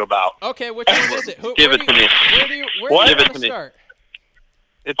to argue about. Okay, which one is it? Give it to me. Where do you What? want to start?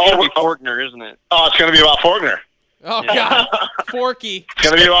 It's going to be Faulkner, isn't it? Oh, it's going to be about Faulkner. Oh God, Forky. It's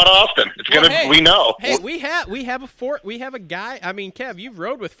going to be about Austin. It's going to. Hey, we know. Hey, we have a guy. I mean, Kev, you've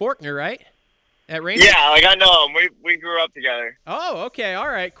rode with Faulkner, right? At Ranger? Yeah, like I know him. We grew up together. Oh, okay, all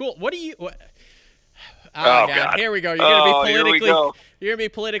right, cool. What do you? Oh, God. Here we go. You're gonna be here we go. You're gonna be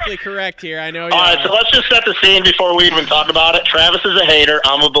politically correct here. I know. All right, so let's just set the scene before we even talk about it. Travis is a hater.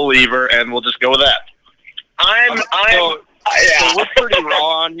 I'm a believer, and we'll just go with that. So we're pretty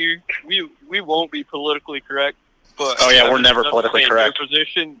raw on here. We won't be politically correct. But Oh yeah, we're never politically correct. In your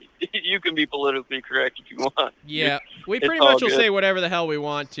position, you can be politically correct if you want. Yeah, we It's pretty all much will good. say whatever the hell we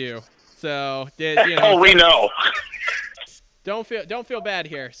want to. So, Oh, we know. Don't feel bad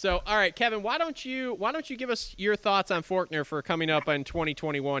here. So, all right, Kevin, why don't you give us your thoughts on Faulkner for coming up in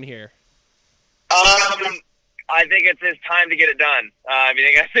 2021 here? I think it's his time to get it done. I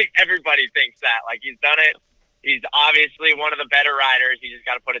think everybody thinks that. Like, he's done it. He's obviously one of the better riders. He just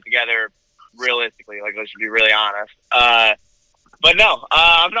got to put it together realistically. Like, let's be really honest. But no,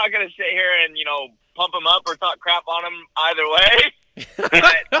 I'm not going to sit here and, pump him up or talk crap on him either way.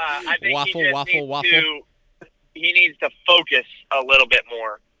 But I think he needs to focus a little bit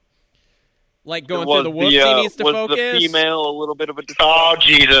more. Like going through the whoops, he needs to focus. Was the female a little bit of a Oh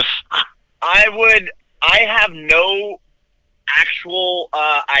Jesus! I have no actual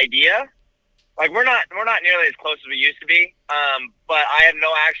idea. Like we're not nearly as close as we used to be. But I have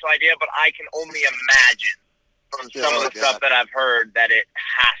no actual idea. But I can only imagine from some of the stuff that I've heard that it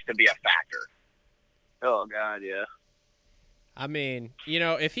has to be a factor. Oh God, yeah. I mean,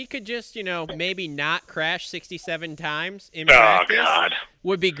 if he could just, maybe not crash 67 times in practice, God.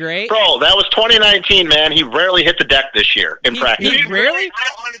 would be great. Bro, that was 2019, man. He rarely hit the deck this year in practice. He rarely?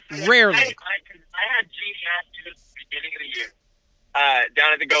 Rarely. I had Jeannie ask you this at the beginning of the year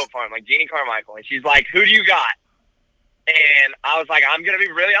down at the goat farm, like Jeannie Carmichael, and she's like, who do you got? And I was like, I'm going to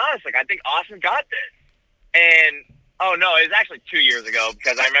be really honest. Like, I think Austin got this. And, oh, no, it was actually 2 years ago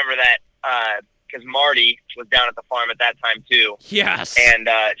because I remember that because Marty was down at the farm at that time, too. Yes. And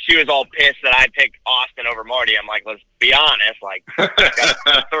she was all pissed that I picked Austin over Marty. I'm like, let's be honest. Like, you got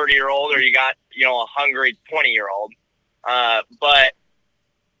a 30-year-old or you got, a hungry 20-year-old. But,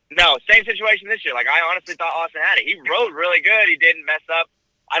 no, same situation this year. Like, I honestly thought Austin had it. He rode really good. He didn't mess up.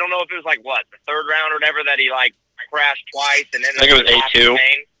 I don't know if it was, the third round or whatever that he, crashed twice. And then I think it was A2.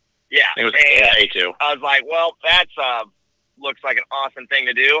 Yeah. It was A2. I was like, well, that's looks like an awesome thing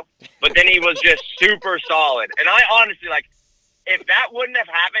to do. But then he was just super solid. And I honestly, like, if that wouldn't have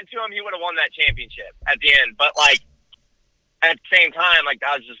happened to him, he would have won that championship at the end. But, like, at the same time, like,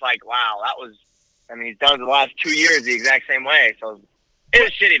 I was just like, wow, that was, I mean, he's done it the last 2 years the exact same way. So it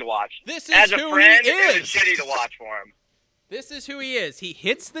was shitty to watch. This is As a who friend, he it is. was shitty to watch for him. This is who he is. He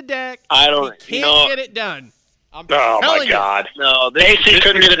hits the deck. I don't. He can't get it done. I'm Oh my telling you. God. No, AC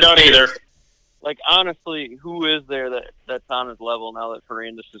couldn't get it done either. Like, honestly, who is there that's on his level now that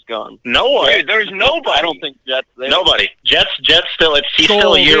Ferrandis is gone? No one. Dude, there's nobody. I don't think Jets. Nobody. Jets still. He's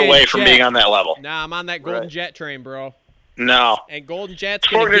still a year Golden away from Jet. being on that level. Nah, I'm on that Golden Right. Jet train, bro. No. And Golden Jet's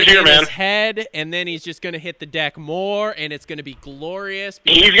Sport going to this get year, in man. his head, and then he's just going to hit the deck more, and it's going to be glorious.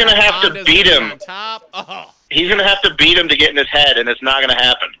 He's because gonna have to Honda's beat gonna be him. on top. Oh, He's going to have to beat him to get in his head, and it's not going to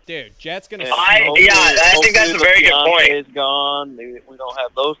happen. dude, Jet's going to. I think that's a very good point. Is gone. We don't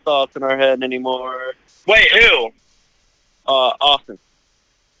have those thoughts in our head anymore. Wait, who? Austin.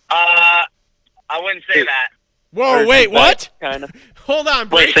 I wouldn't say that. Whoa, wait, what? Kind of. Hold on,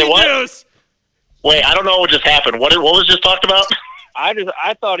 Wait, say breaking what? news. Wait, I don't know what just happened. What was just talked about?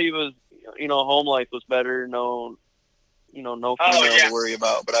 I thought he was, home life was better. No female yeah. to worry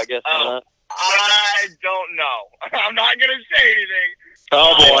about. But I guess Oh. not. I don't know. I'm not going to say anything.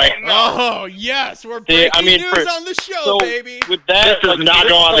 Oh, boy. Oh, yes, we're See, breaking news for- on the show, So baby. with This that, does not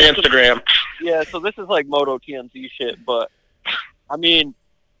go on the Instagram. Yeah, so this is like Moto TMZ shit, but I mean,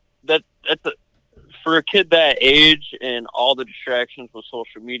 for a kid that age and all the distractions with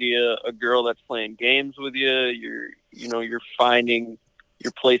social media, a girl that's playing games with you, you're finding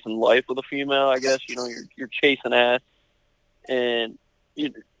your place in life with a female. I guess you're chasing ass, and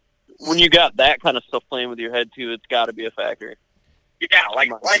when you got that kind of stuff playing with your head too, it's got to be a factor. Yeah, like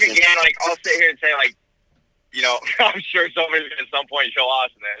again, like I'll sit here and say, like, I'm sure somebody's gonna at some point show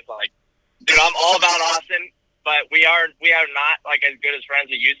Austin this. Like, dude, I'm all about Austin, but we are not like as good as friends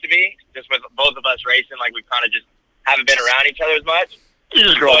we used to be. Just with both of us racing, like we kind of just haven't been around each other as much. You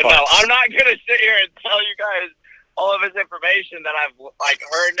just grow But up. no, I'm not gonna sit here and tell you guys all of his information that I've like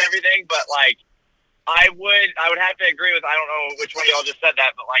heard and everything. But like, I would have to agree with. I don't know which one of y'all just said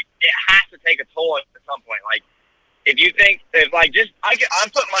that, but like, it has to take a toll at some point. Like, if you think I'm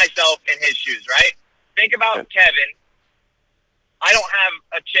putting myself in his shoes, right? Think about Kevin. I don't have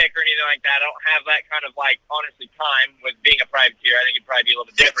a chick or anything like that. I don't have that kind of like honestly time with being a privateer. I think it'd probably be a little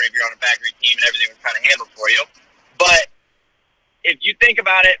bit different if you're on a factory team and everything was kind of handled for you. But if you think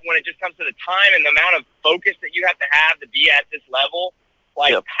about it, when it just comes to the time and the amount of focus that you have to be at this level,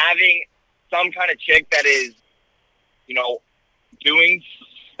 like having some kind of chick that is, doing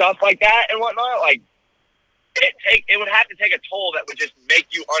stuff like that and whatnot, like it would have to take a toll that would just make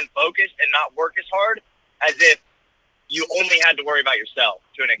you unfocused and not work as hard as if you only had to worry about yourself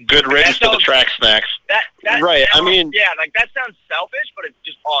to an extent. Good riddance to the track snacks. That Right, sounds, I mean- yeah, like that sounds selfish, but it's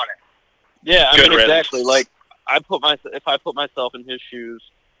just honest. Yeah, I Good mean, riddance. exactly. Like if I put myself in his shoes,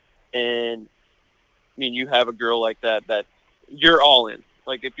 and I mean, you have a girl like that you're all in.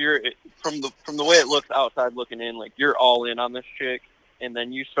 Like if you're from the way it looks outside looking in, like you're all in on this chick, and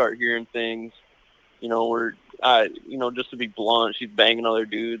then you start hearing things, where just to be blunt, she's banging other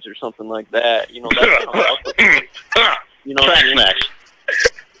dudes or something like that. Track snacks.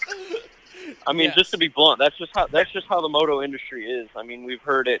 I mean, Yes. just to be blunt, that's just how the moto industry is. I mean, we've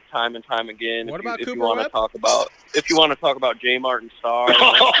heard it time and time again. What about if you Cooper want to Webb? talk about J. Martin Starr,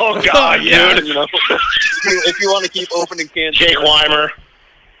 Oh, God, yeah. dude. if you want to keep opening cans, Jake Weimer.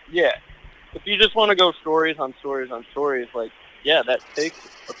 yeah. If you just want to go stories on stories on stories, like that takes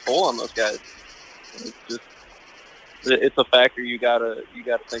a toll on those guys. It's a factor you gotta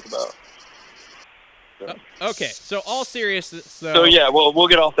think about. Okay, so all seriousness, So yeah, well, we'll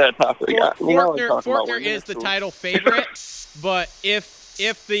get off that topic. Fortner is the title favorite, but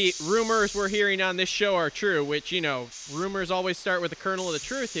if the rumors we're hearing on this show are true, which rumors always start with a kernel of the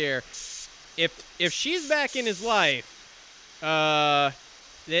truth here, if she's back in his life, then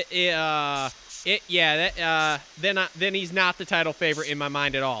he's not the title favorite in my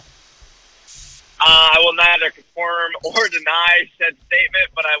mind at all. I will neither confirm or deny said statement,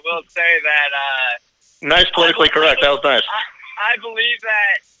 but I will say that Nice politically correct. That was nice. I believe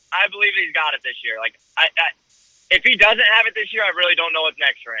he's got it this year. Like, if he doesn't have it this year, I really don't know what's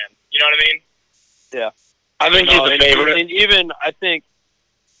next for him. You know what I mean? Yeah. I think he's the favorite. And even I think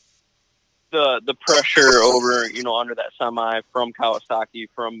the pressure over under that semi from Kawasaki,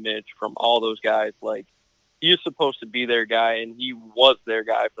 from Mitch, from all those guys, like he was supposed to be their guy, and he was their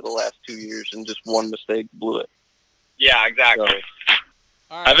guy for the last 2 years, and just one mistake blew it. Yeah, exactly. So,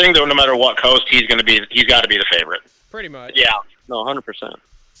 All right, I think though, no matter what coast, he's got to be the favorite. pretty much. Yeah. no, 100%.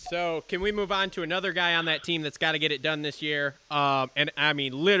 So can we move on to another guy on that team that's got to get it done this year? And I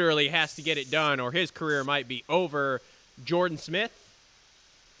mean, literally has to get it done, or his career might be over. Jordan Smith.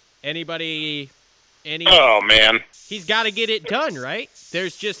 Anybody? Oh man, he's got to get it done, right?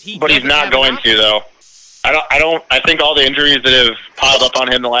 There's just But he's not going to though. I think all the injuries that have piled up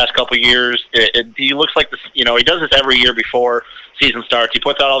on him the last couple of years. He looks like this. You know, he does this every year before season starts. He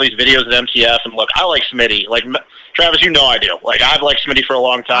puts out all these videos at MTF, and look, I like Smitty. Like Travis, you know I do. Like I've liked Smitty for a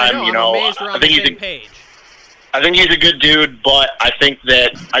long time. I think he's a good dude, but I think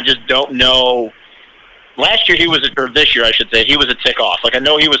that I just don't know. Last year or this year I should say, he was a tick off. Like I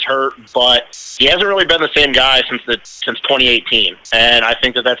know he was hurt, but he hasn't really been the same guy since 2018. And I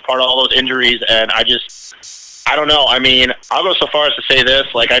think that that's part of all those injuries. And I don't know. I mean, I'll go so far as to say this.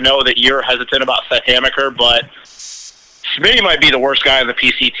 Like I know that you're hesitant about Seth Hamaker, but Smitty might be the worst guy on the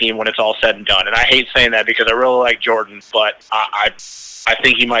PC team when it's all said and done. And I hate saying that because I really like Jordan, but I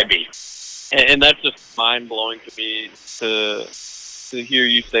think he might be. And that's just mind-blowing to me to hear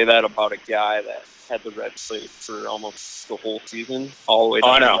you say that about a guy that had the red plate for almost the whole season, all the way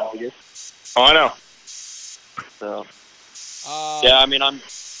down to August. Oh, I know. So, yeah, I mean, I'm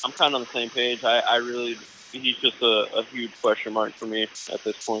kind of on the same page. He's just a huge question mark for me at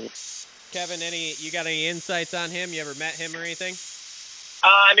this point. Kevin, you got any insights on him? You ever met him or anything?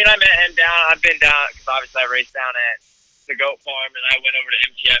 I mean, I met him I've been down, because obviously I raced down at the goat farm, and I went over to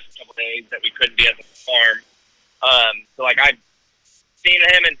MTF a couple days that we couldn't be at the farm. So, like, I've seen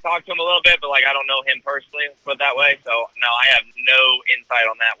him and talked to him a little bit, but, like, I don't know him personally, put it that way. So, no, I have no insight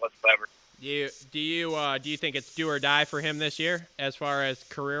on that whatsoever. Do you think it's do or die for him this year, as far as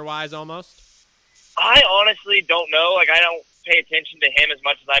career-wise almost? I honestly don't know. Like, I don't pay attention to him as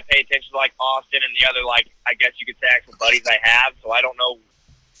much as I pay attention to, like, Austin and the other, like, I guess you could say actual buddies I have. So I don't know.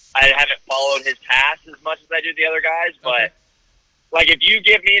 I haven't followed his past as much as I do the other guys. But, like, if you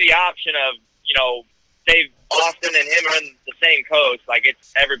give me the option of, you know, say Austin and him are in the same coach, like,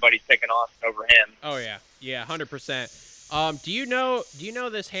 it's everybody's picking Austin over him. Oh, yeah. Yeah, 100%. Do you know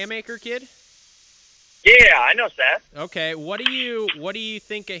this Hamaker kid? Yeah, I know Seth. Okay, what do you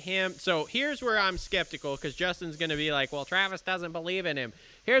think of him? So here's where I'm skeptical, because Justin's going to be like, well, Travis doesn't believe in him.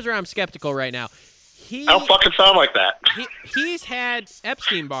 Here's where I'm skeptical right now. I don't fucking sound like that. He's had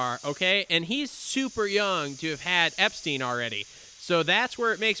Epstein-Barr, okay, and he's super young to have had Epstein already. So that's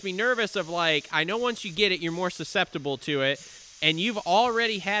where it makes me nervous of, like, I know once you get it, you're more susceptible to it, and you've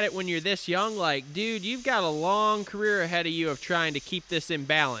already had it when you're this young. Like, dude, you've got a long career ahead of you of trying to keep this in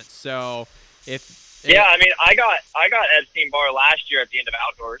balance. So yeah, I mean, I got Epstein-Barr last year at the end of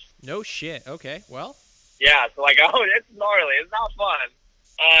Outdoors. No shit. Okay, well. Yeah, so, like, it's gnarly. It's not fun.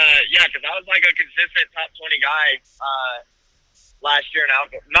 Yeah, because I was, like, a consistent top 20 guy last year in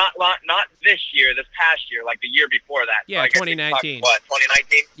Outdoors. Not this year, this past year, like the year before that. Yeah, so 2019.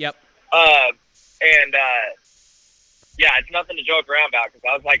 2019? Yep. Yeah, it's nothing to joke around about, because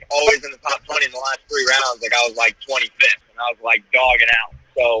I was, like, always in the top 20 in the last 3 rounds. Like, I was, like, 25th, and I was, like, dogging out.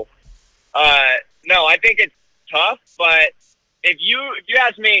 So, no, I think it's tough, but if you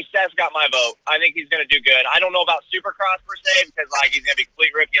ask me, Seth's got my vote. I think he's going to do good. I don't know about Supercross per se, because, like, he's going to be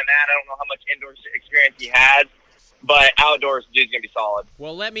complete rookie on that. I don't know how much indoor experience he has, but outdoors, dude's going to be solid.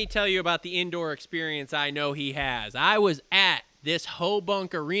 Well, let me tell you about the indoor experience I know he has. I was at this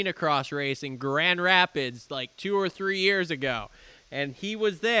Hobunk Arena Cross race in Grand Rapids like 2 or 3 years ago, and he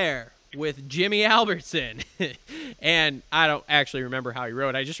was there with Jimmy Albertson. And I don't actually remember how he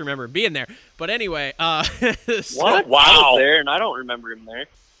rode. I just remember him being there. But anyway, What? Wow. I was there, and I don't remember him there.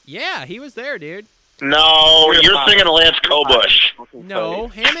 Yeah, he was there, dude. No, you're thinking of Lance Kobush. No,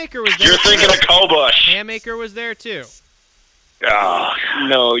 Hamaker was there. You're thinking of Kobush. Hamaker was there too. Oh.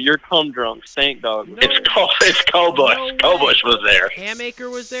 No, you're cum drunk. Stank dog. No. It's Kobush. No way. Kobush was there.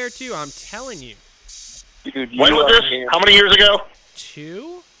 Hamaker was there too. I'm telling you. Dude, When was this? How many years ago?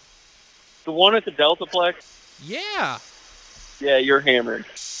 2? The one at the Deltaplex? Yeah. Yeah, you're hammered.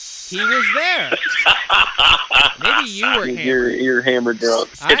 He was there. Maybe you were hammered. You're hammered drunk.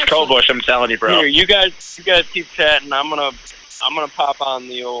 It's Kobush, I'm telling you, bro. Here, you guys keep chatting. I'm gonna pop on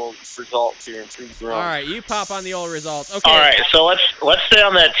the old results here and prove you wrong. All right, you pop on the old results. Okay. All right, so let's stay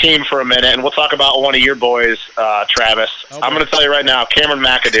on that team for a minute, and we'll talk about one of your boys, Travis. Okay. I'm going to tell you right now, Cameron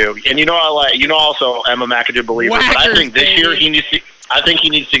McAdoo, and also I'm a McAdoo believer, but I think this year he needs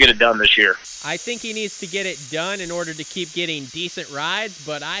to get it done this year. I think he needs to get it done in order to keep getting decent rides,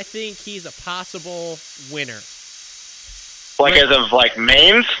 but I think he's a possible winner. Like as of like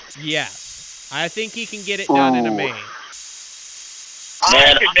mains? Yes. I think he can get it done in a main.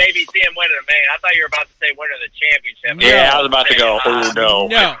 I could maybe see him winning a main. I thought you were about to say winning the championship. No. Yeah, I was about to go. Oh no.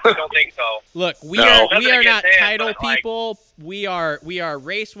 No. I don't think so. Look, we No. are not Nothing title against him, people. We are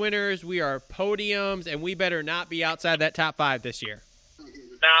race winners. We are podiums, and we better not be outside that top 5 this year.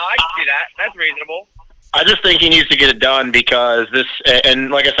 No, I can see that. That's reasonable. I just think he needs to get it done because this,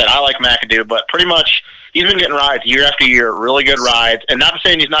 and like I said, I like McAdoo, but pretty much he's been getting rides year after year, really good rides, and not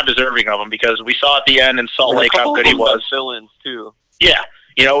saying he's not deserving of them because we saw at the end in Salt Lake how good he was. Fill-ins too. Yeah,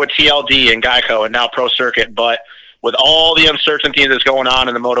 with TLD and Geico and now Pro Circuit, but with all the uncertainty that's going on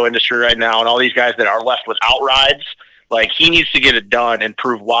in the moto industry right now and all these guys that are left without rides, like he needs to get it done and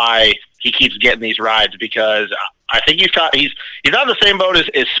prove why he keeps getting these rides because I think he's not in the same boat as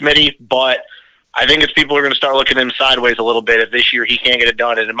Smitty, but I think it's people are going to start looking at him sideways a little bit if this year he can't get it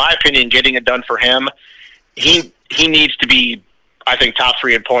done. And in my opinion, getting it done for him, he needs to be, I think, top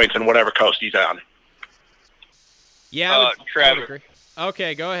 3 in points in whatever coast he's on. Yeah, I would Travis. agree.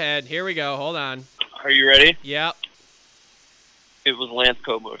 Okay, go ahead. Here we go. Hold on. Are you ready? Yep. It was Lance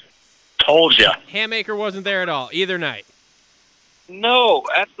Coburn. Told ya. Hammaker wasn't there at all either night. No,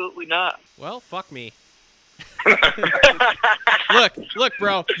 absolutely not. Well, fuck me. Look,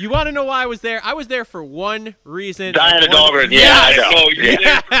 bro. You want to know why I was there? I was there for one reason. Diana Dahlgren. Yeah, Yes! I know. No, you're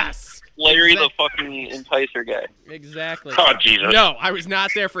there for Yes. Larry the fucking enticer guy. Exactly. Oh, Jesus. No, I was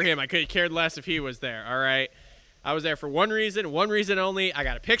not there for him. I could have cared less if he was there. All right. I was there for one reason only. I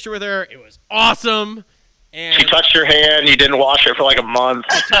got a picture with her. It was awesome. And She touched your hand. You didn't wash it for like a month.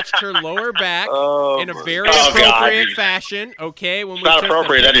 I touched her lower back in a very Oh, appropriate God. fashion. Okay, when It's we not took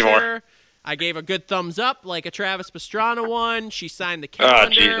appropriate the picture, anymore. I gave a good thumbs up, like a Travis Pastrana one. She signed the Oh,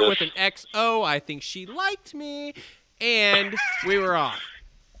 calendar Jesus. with an XO. I think she liked me, and we were off.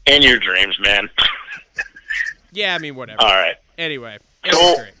 In your dreams, man. Yeah, I mean whatever. All right. Anyway, it Cool.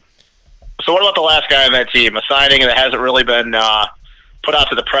 was great. So what about the last guy on that team? A signing that hasn't really been put out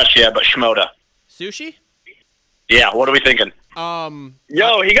to the press yet, but Shimoda. Sushi? Yeah, what are we thinking?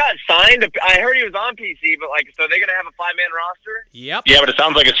 Yo, he got signed. I heard he was on PC, but so they're gonna have a 5-man roster. Yep. Yeah, but it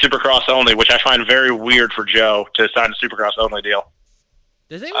sounds like it's Supercross only, which I find very weird for Joe to sign a Supercross only deal.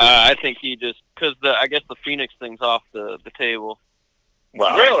 Does anyone? I think he just because I guess the Phoenix thing's off the table.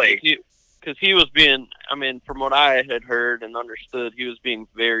 Wow. Really? Because he was being, I mean, from what I had heard and understood, he was being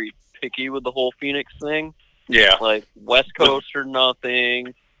very picky with the whole Phoenix thing. Yeah. Like West Coast or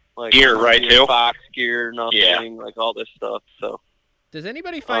nothing. Like Gear, right, too? Fox gear, nothing. Yeah. Like all this stuff. So. Does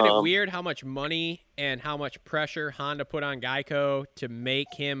anybody find it weird how much money and how much pressure Honda put on Geico to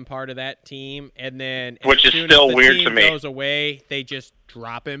make him part of that team, and then Which as is soon still as the weird team to me. goes away, they just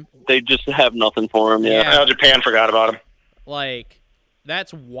drop him? They just have nothing for him. Yeah. Well, Japan forgot about him. Like,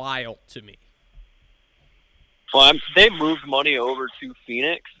 that's wild to me. Well, they moved money over to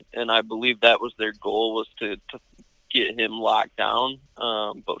Phoenix, and I believe that was their goal was to get him locked down.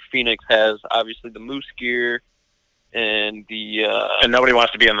 But Phoenix has obviously the Moose gear and the And nobody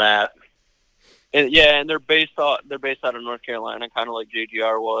wants to be in that. and they're based out of North Carolina, kind of like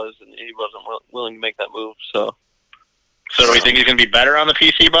JGR was, and he wasn't willing to make that move. So So do we think he's going to be better on the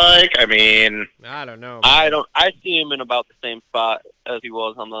PC bike? I mean, I don't know. I see him in about the same spot as he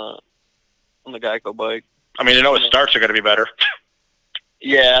was on the Geico bike. I know his starts are going to be better.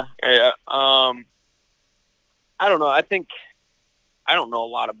 Yeah. I don't know. I don't know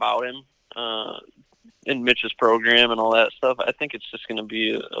a lot about him in Mitch's program and all that stuff. I think it's just going to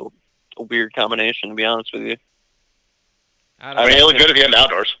be a weird combination, to be honest with you. I he looked good at the end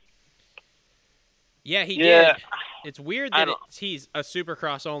outdoors. Yeah, he Yeah. did. It's weird that he's a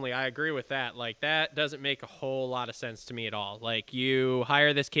Supercross only. I agree with that. Like, that doesn't make a whole lot of sense to me at all. Like, you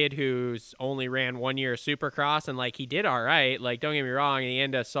hire this kid who's only ran 1 year of Supercross, and he did all right. Like, don't get me wrong. In the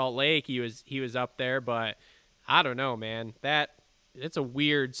end of Salt Lake, he was up there, but I don't know, man. It's a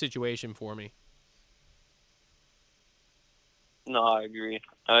weird situation for me. No, I agree.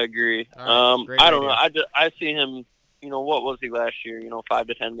 All right, great I don't idea. know. I see him. What was he last year? 5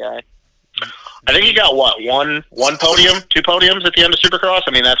 to 10 guy. I think he got, one podium, 2 podiums at the end of Supercross?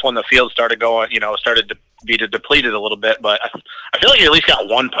 That's when the field started going, started to be depleted a little bit, but I feel like he at least got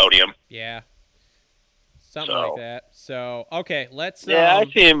 1 podium. Yeah. Something like that. So, okay, let's I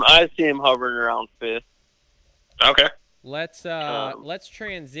see him hovering around 5th. Okay. Let's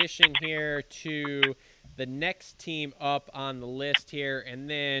transition here to the next team up on the list here, and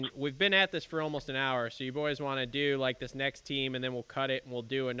then we've been at this for almost an hour, so you boys want to do this next team, and then we'll cut it and we'll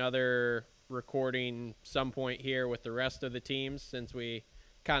do another recording some point here with the rest of the teams, since we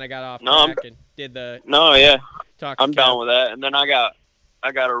kind of got off track and did the No, yeah, talk. I'm down with that. And then I got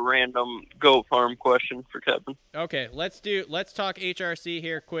I got a random goat farm question for Kevin. Okay, let's talk HRC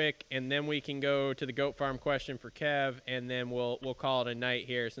here quick, and then we can go to the goat farm question for Kev, and then we'll call it a night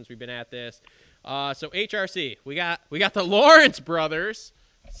here since we've been at this. So HRC, we got the Lawrence brothers.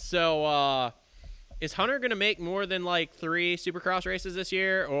 So is Hunter gonna make more than like 3 Supercross races this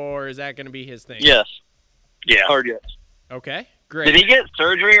year, or is that gonna be his thing? Yes. Yeah. Hard yes. Okay, great. Did he get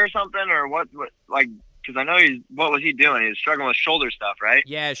surgery or something, or what like, because I know what was he doing? He was struggling with shoulder stuff, right?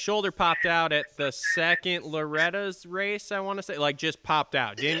 Yeah, his shoulder popped out at the second Loretta's race, I want to say. Like, just popped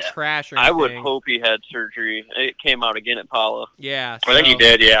out. Didn't crash or anything. I would hope he had surgery. It came out again at Pala. Yeah. I think he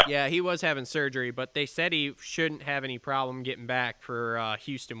did, yeah. Yeah, he was having surgery, but they said he shouldn't have any problem getting back for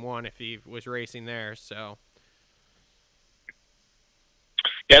Houston 1 if he was racing there, so.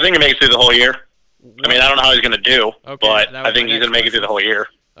 Yeah, I think he makes it through the whole year. I mean, I don't know how he's going to do, Okay, but that was I think my he's going to next make it through the whole year.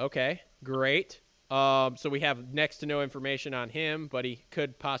 Okay, great. So we have next to no information on him, but he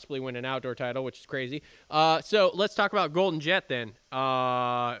could possibly win an outdoor title, which is crazy. So let's talk about Golden Jet then.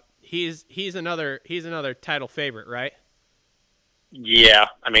 He's another title favorite, right? Yeah,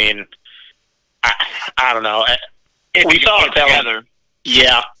 I mean, I don't know. We can saw put it together.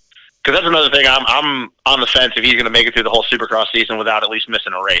 Yeah, because that's another thing. I'm on the fence if he's going to make it through the whole Supercross season without at least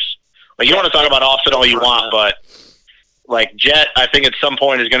missing a race. Like, you want to talk about Austin all you want, but like Jet, I think at some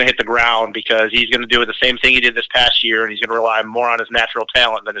point is going to hit the ground because he's going to do the same thing he did this past year, and he's going to rely more on his natural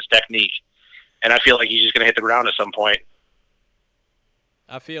talent than his technique. And I feel like he's just going to hit the ground at some point.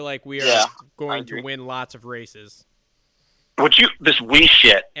 I feel like we are going to agree. win lots of races. This we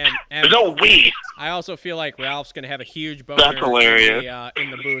shit. And There's no we. I also feel like Ralph's going to have a huge boner That's hilarious. in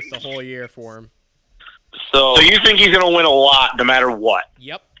the booth the whole year for him. So So you think he's going to win a lot no matter what?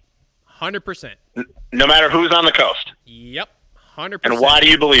 Yep, 100%. No matter who's on the coast? Yep, 100%. And why do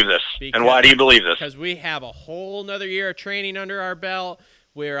you believe this? Because we have a whole nother year of training under our belt.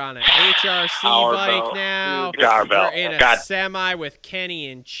 We're on an HRC Our bike belt. now. Our belt. We're in a God. semi with Kenny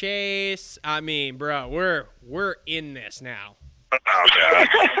and Chase. I mean, bro, we're in this now. Oh, God.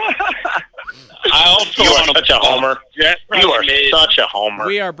 I also You are want to such a homer. You are such a homer.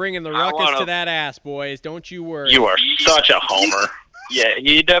 We are bringing the I ruckus wanna- to that ass, boys. Don't you worry. You are such a homer. Yeah,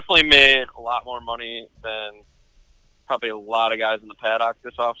 he definitely made a lot more money than probably a lot of guys in the paddock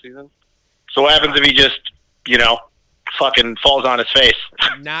this offseason. So what happens if he just, fucking falls on his face?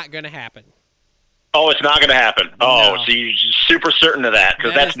 Not gonna happen. Oh, it's not going to happen. Oh, No. so you're super certain of that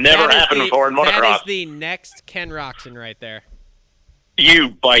because that's never happened before in That motocross. is the next Ken Roxon right there. You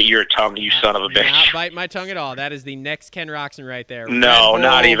bite your tongue, you son of a bitch. Not bite my tongue at all. That is the next Ken Roxon right there. No, Red Bull,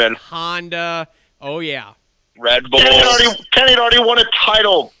 not even. Honda. Oh yeah. Red Bull. Kenny had already won a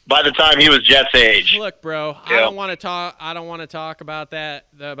title by the time he was Jet's age. Look, bro. I Yeah. don't want to talk about that.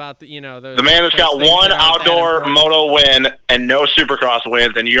 About the The man that's got one outdoor moto win and no Supercross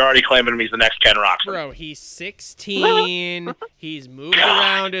wins, and you're already claiming him he's the next Ken Roxon. Bro, he's 16. He's moved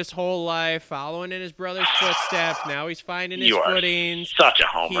around his whole life, following in his brother's footsteps. Now he's finding his You are footings. such a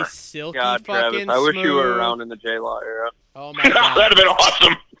homer. He's silky God, Travis, fucking I wish you were smooth. around in the J-Law era. Oh my god, That'd have been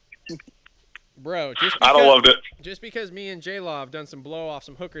awesome. bro! Just I'd have because, loved it. just because me and J-Law have done some blow off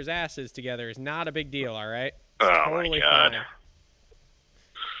some hookers' asses together is not a big deal. All right. It's Oh, my totally God.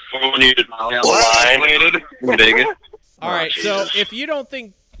 fine. When you Big. All right. So Jesus. if you don't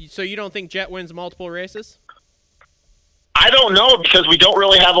think Jet wins multiple races? I don't know because we don't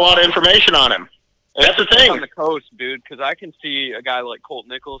really have a lot of information on him. That's the on thing. the coast, dude, because I can see a guy like Colt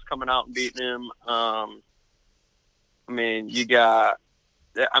Nichols coming out and beating him. I mean, you got,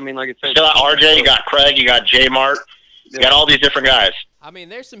 like I said, You got RJ, you got Craig, you got J Mart, you got all these different guys. I mean,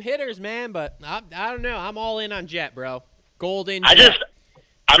 there's some hitters, man, but I don't know. I'm all in on Jet, bro. Golden. I'm Jet.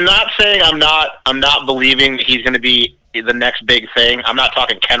 not saying I'm not believing he's going to be the next big thing. I'm not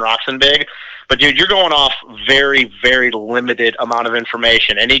talking Ken Roxon big, but dude, you're going off very, very limited amount of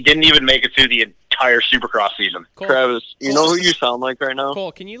information, and he didn't even make it through the entire Supercross season. Cole, Travis, you know who you sound like right now?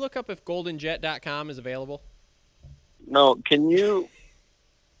 Cole, can you look up if goldenjet.com is available? No, can you?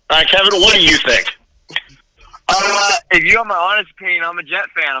 All right, Kevin, what do you think? If you want my honest opinion, I'm a Jet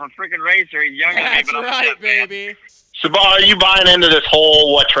fan. I'm a freaking racer. He's younger than me, That's but I'm a right, Jet fan. baby. So, are you buying into this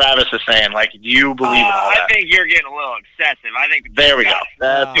whole what Travis is saying? Like, do you believe in all I that? think you're getting a little excessive. I think There we go.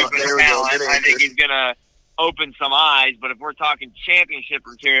 That's super there we go. talent. Good I think answer. he's gonna open some eyes. But if we're talking championship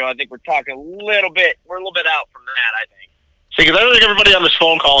material, I think we're talking a little bit. We're a little bit out from that. I think. See, because I don't think everybody on this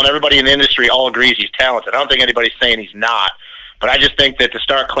phone call and everybody in the industry all agrees he's talented. I don't think anybody's saying he's not. But I just think that to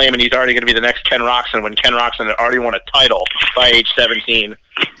start claiming he's already going to be the next Ken Roxon when Ken Roxon had already won a title by age 17,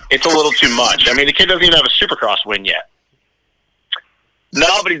 it's a little too much. I mean, the kid doesn't even have a Supercross win yet. No,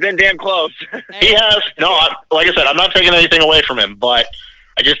 but he's been damn close. He has. No, like I said, I'm not taking anything away from him, but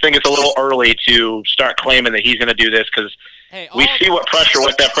I just think it's a little early to start claiming that he's going to do this because we see what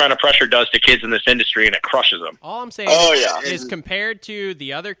that kind of pressure does to kids in this industry, and it crushes them. All I'm saying is compared to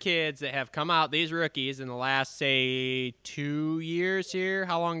the other kids that have come out, these rookies, in the last, say, 2 years here.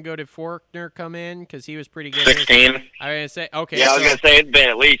 How long ago did Faulkner come in? Because he was pretty good. 16. I was going to say, okay. Yeah, I was going to say it's been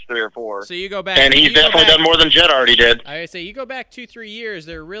at least 3 or 4. So you go back. And he's definitely done more than Jet already did. I say you go back 2-3 years.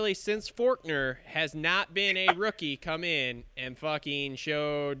 There really, since Faulkner, has not been a rookie come in and fucking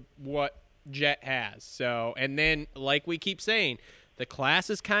showed what Jet has. So, and then, like we keep saying, the class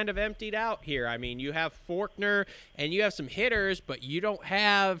is kind of emptied out here. I mean, you have Faulkner and you have some hitters, but you don't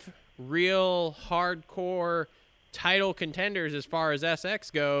have real hardcore title contenders as far as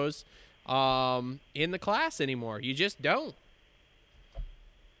SX goes in the class anymore. You just don't.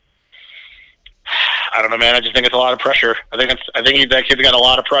 I don't know, man. I just think it's a lot of pressure. I think that kid's got a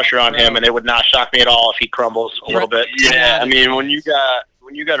lot of pressure on him, and it would not shock me at all if he crumbles a little bit. Yeah, I mean, when you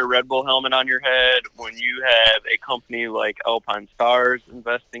got a Red Bull helmet on your head, when you have a company like Alpine Stars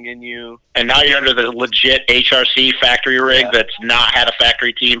investing in you, and now you're under the legit HRC factory rig that's not had a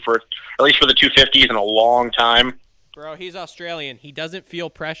factory team for at least for the 250s in a long time. Bro, he's Australian. He doesn't feel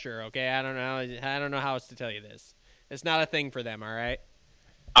pressure. Okay, I don't know how else to tell you this. It's not a thing for them. All right.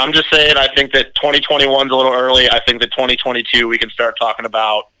 I'm just saying, I think that 2021's a little early. I think that 2022 we can start talking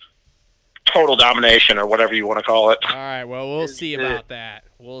about total domination or whatever you want to call it. All right, well, we'll see about that.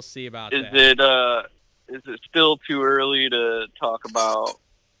 We'll see about that. Is it still too early to talk about,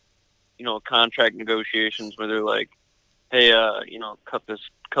 contract negotiations where they're like, hey, cut this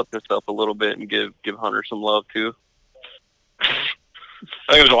up a little bit and give Hunter some love too? I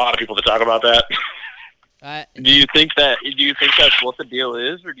think there's a lot of people to talk about that. Do you think that's what the deal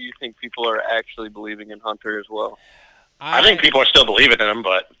is, or do you think people are actually believing in Hunter as well? I think people are still believing in him,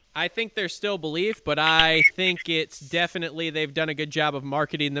 but I think there's still belief, but I think it's definitely they've done a good job of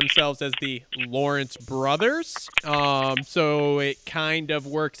marketing themselves as the Lawrence brothers. So it kind of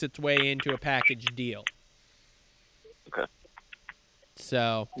works its way into a package deal. Okay.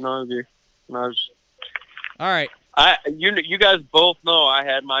 So. No, all right. You guys both know I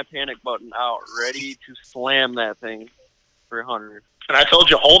had my panic button out, ready to slam that thing for Hunter. And I told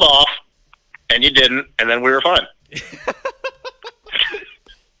you, hold off, and you didn't, and then we were fine.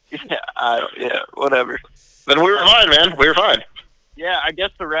 Whatever. Then we were fine, man. We were fine. Yeah, I guess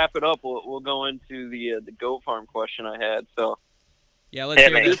to wrap it up, we'll go into the goat farm question I had. So yeah, let's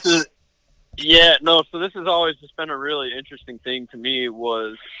hear this. So this has always just been a really interesting thing to me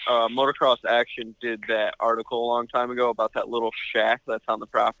was Motocross Action did that article a long time ago about that little shack that's on the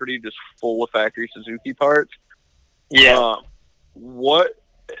property just full of factory Suzuki parts. Yeah. What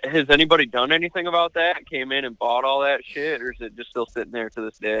has anybody done anything about that? Came in and bought all that shit, or is it just still sitting there to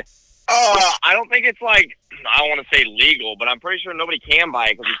this day? I don't think it's like, I don't want to say legal, but I'm pretty sure nobody can buy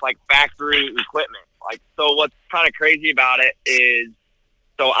it because it's like factory equipment. Like, so what's kind of crazy about it is,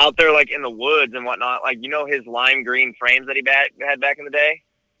 so out there like in the woods and whatnot, like, his lime green frames that he had back in the day?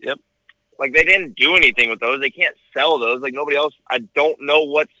 Yep. Like, they didn't do anything with those. They can't sell those. Like, nobody else, I don't know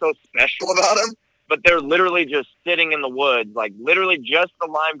what's so special about them, but they're literally just sitting in the woods. Like, literally just the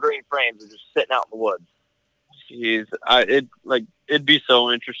lime green frames are just sitting out in the woods. Jeez, it'd be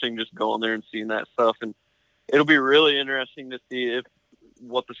so interesting just going there and seeing that stuff, and it'll be really interesting to see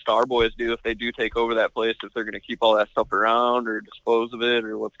what the Star Boys do if they do take over that place, if they're going to keep all that stuff around or dispose of it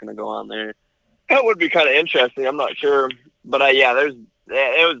or what's going to go on there. That would be kind of interesting. I'm not sure, but it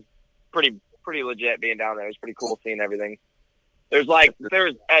was pretty legit being down there. It was pretty cool seeing everything. Dude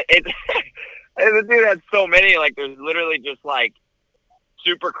has so many, like, there's literally just like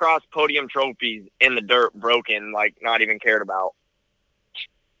Supercross podium trophies in the dirt, broken, like not even cared about.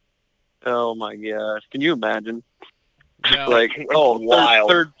 Oh my gosh, can you imagine? No. Like, wild.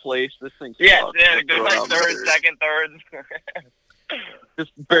 Third place, this thing's there's like third, second, third.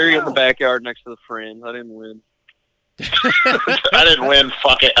 Just buried in the backyard next to the friends. I didn't win. I didn't win.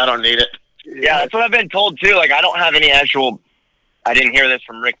 Fuck it. I don't need it. Yeah, that's what I've been told too. Like, I don't have any actual. I didn't hear this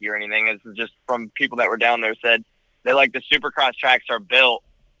from Ricky or anything. This is just from people that were down there said that like the Supercross tracks are built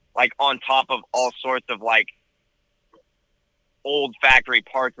like on top of all sorts of like old factory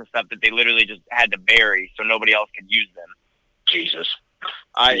parts and stuff that they literally just had to bury so nobody else could use them. Jesus.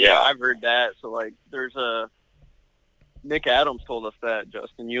 I've heard that. So like, there's Nick Adams told us that.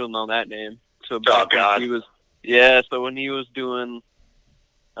 Justin, you'll know that name. So back when he was when he was doing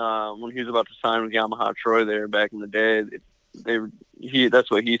when he was about to sign with Yamaha Troy there back in the day, that's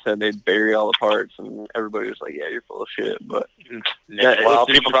what he said. They'd bury all the parts, and everybody was like, "Yeah, you're full of shit." But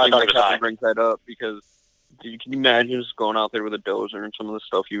people probably thought it was high. Brings that up because can you imagine just going out there with a dozer and some of the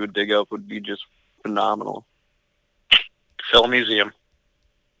stuff you would dig up would be just phenomenal. Film museum.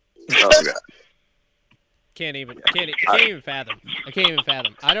 Oh, God. Can't even fathom. I can't even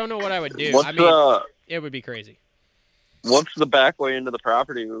fathom. I don't know what I would do. What's I mean, it would be crazy. What's the back way into the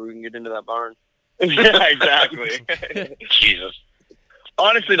property where we can get into that barn? Yeah, exactly. Jesus.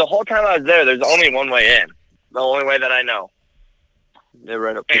 Honestly, the whole time I was there, there's only one way in. The only way that I know. They're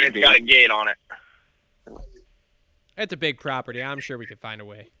right up to And the it's gate. got a gate on it. It's a big property. I'm sure we could find a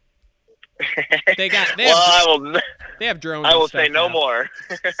way. They Well, have drones. I will and stuff say no now. more.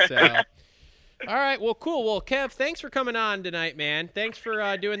 So, all right, well, cool. Well, Kev, thanks for coming on tonight, man. Thanks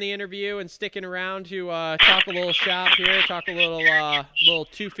for doing the interview and sticking around to talk a little shop here, talk a little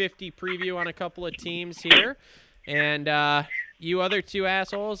 250 preview on a couple of teams here. And you other two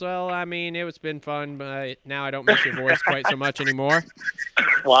assholes, well, I mean, it's been fun, but now I don't miss your voice quite so much anymore.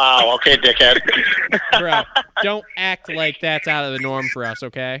 Wow. Okay, dickhead. Bro, don't act like that's out of the norm for us,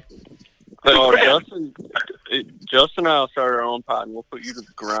 okay? Oh, Justin and I'll start our own pod, and we'll put you to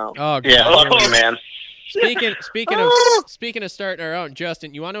the ground. Oh, God. Yeah, Here we go. man. Speaking of starting our own,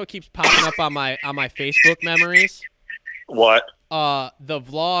 Justin, you want to know what keeps popping up on my Facebook memories? What? The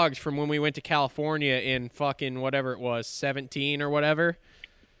vlogs from when we went to California in fucking whatever it was, 17 or whatever.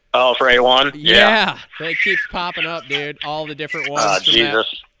 Oh, for A1? Yeah, that keeps popping up, dude. All the different ones from that,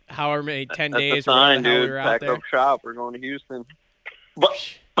 Jesus. however many 10 That's days the or sign, whatever the hell dude. we were out Pack there. up shop. We're going to Houston. What?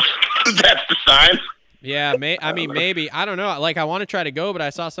 That's the sign? Yeah, I mean, maybe. I don't know. Like, I want to try to go, but I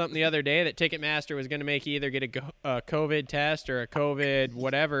saw something the other day that Ticketmaster was going to make you either get a COVID test or a COVID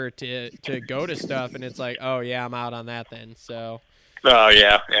whatever to go to stuff, and it's like, oh, yeah, I'm out on that then. So, Oh,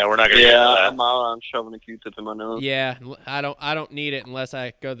 yeah. Yeah, we're not going to get Yeah, into that. I'm out on shoving a Q-tip in my nose. yeah, I don't need it unless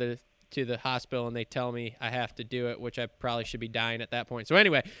I go to the hospital and they tell me I have to do it, which I probably should be dying at that point. So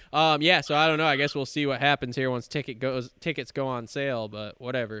anyway, yeah, so I don't know. I guess we'll see what happens here once tickets go on sale, but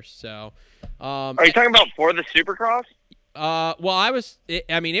whatever. So, Are you talking about for the Supercross? well,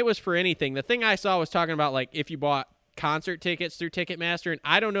 it was for anything. The thing I saw was talking about like if you bought concert tickets through Ticketmaster, and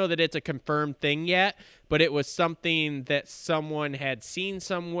I don't know that it's a confirmed thing yet, but it was something that someone had seen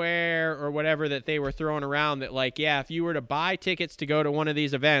somewhere or whatever that they were throwing around that like, yeah, if you were to buy tickets to go to one of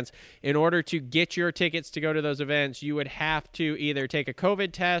these events, in order to get your tickets to go to those events, you would have to either take a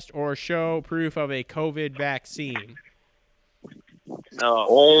COVID test or show proof of a COVID vaccine.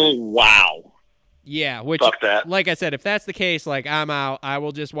 Oh, wow. Yeah, which, Fuck that. like I said, if that's the case, like I'm out. I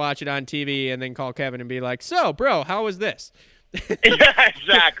will just watch it on TV and then call Kevin and be like, "So, bro, how was this?" Yeah,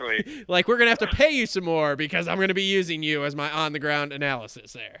 exactly. Like we're gonna have to pay you some more because I'm gonna be using you as my on-the-ground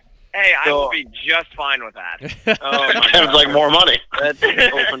analysis there. Hey, I will be just fine with that. Oh, my Sounds God. like more money. That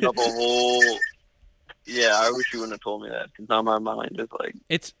opened up a whole... Yeah, I wish you wouldn't have told me that, because now my mind is like...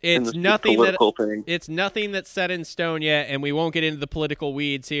 It's in this nothing that political thing. it's nothing that's set in stone yet, and we won't get into the political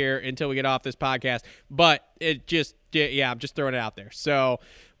weeds here until we get off this podcast. But it just, yeah, I'm just throwing it out there. So,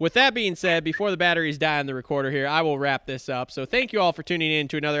 with that being said, before the batteries die on the recorder here, I will wrap this up. So, thank you all for tuning in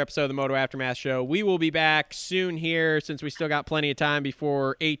to another episode of the Moto Aftermath Show. We will be back soon here, since we still got plenty of time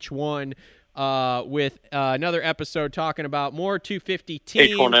before H1, with another episode talking about more 250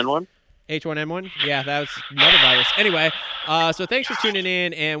 teams. H1N1? H1N1? Yeah, that was another virus. Anyway, so thanks for tuning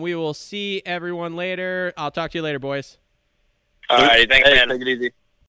in, and we will see everyone later. I'll talk to you later, boys. All right, thanks, Hey, man. take it easy.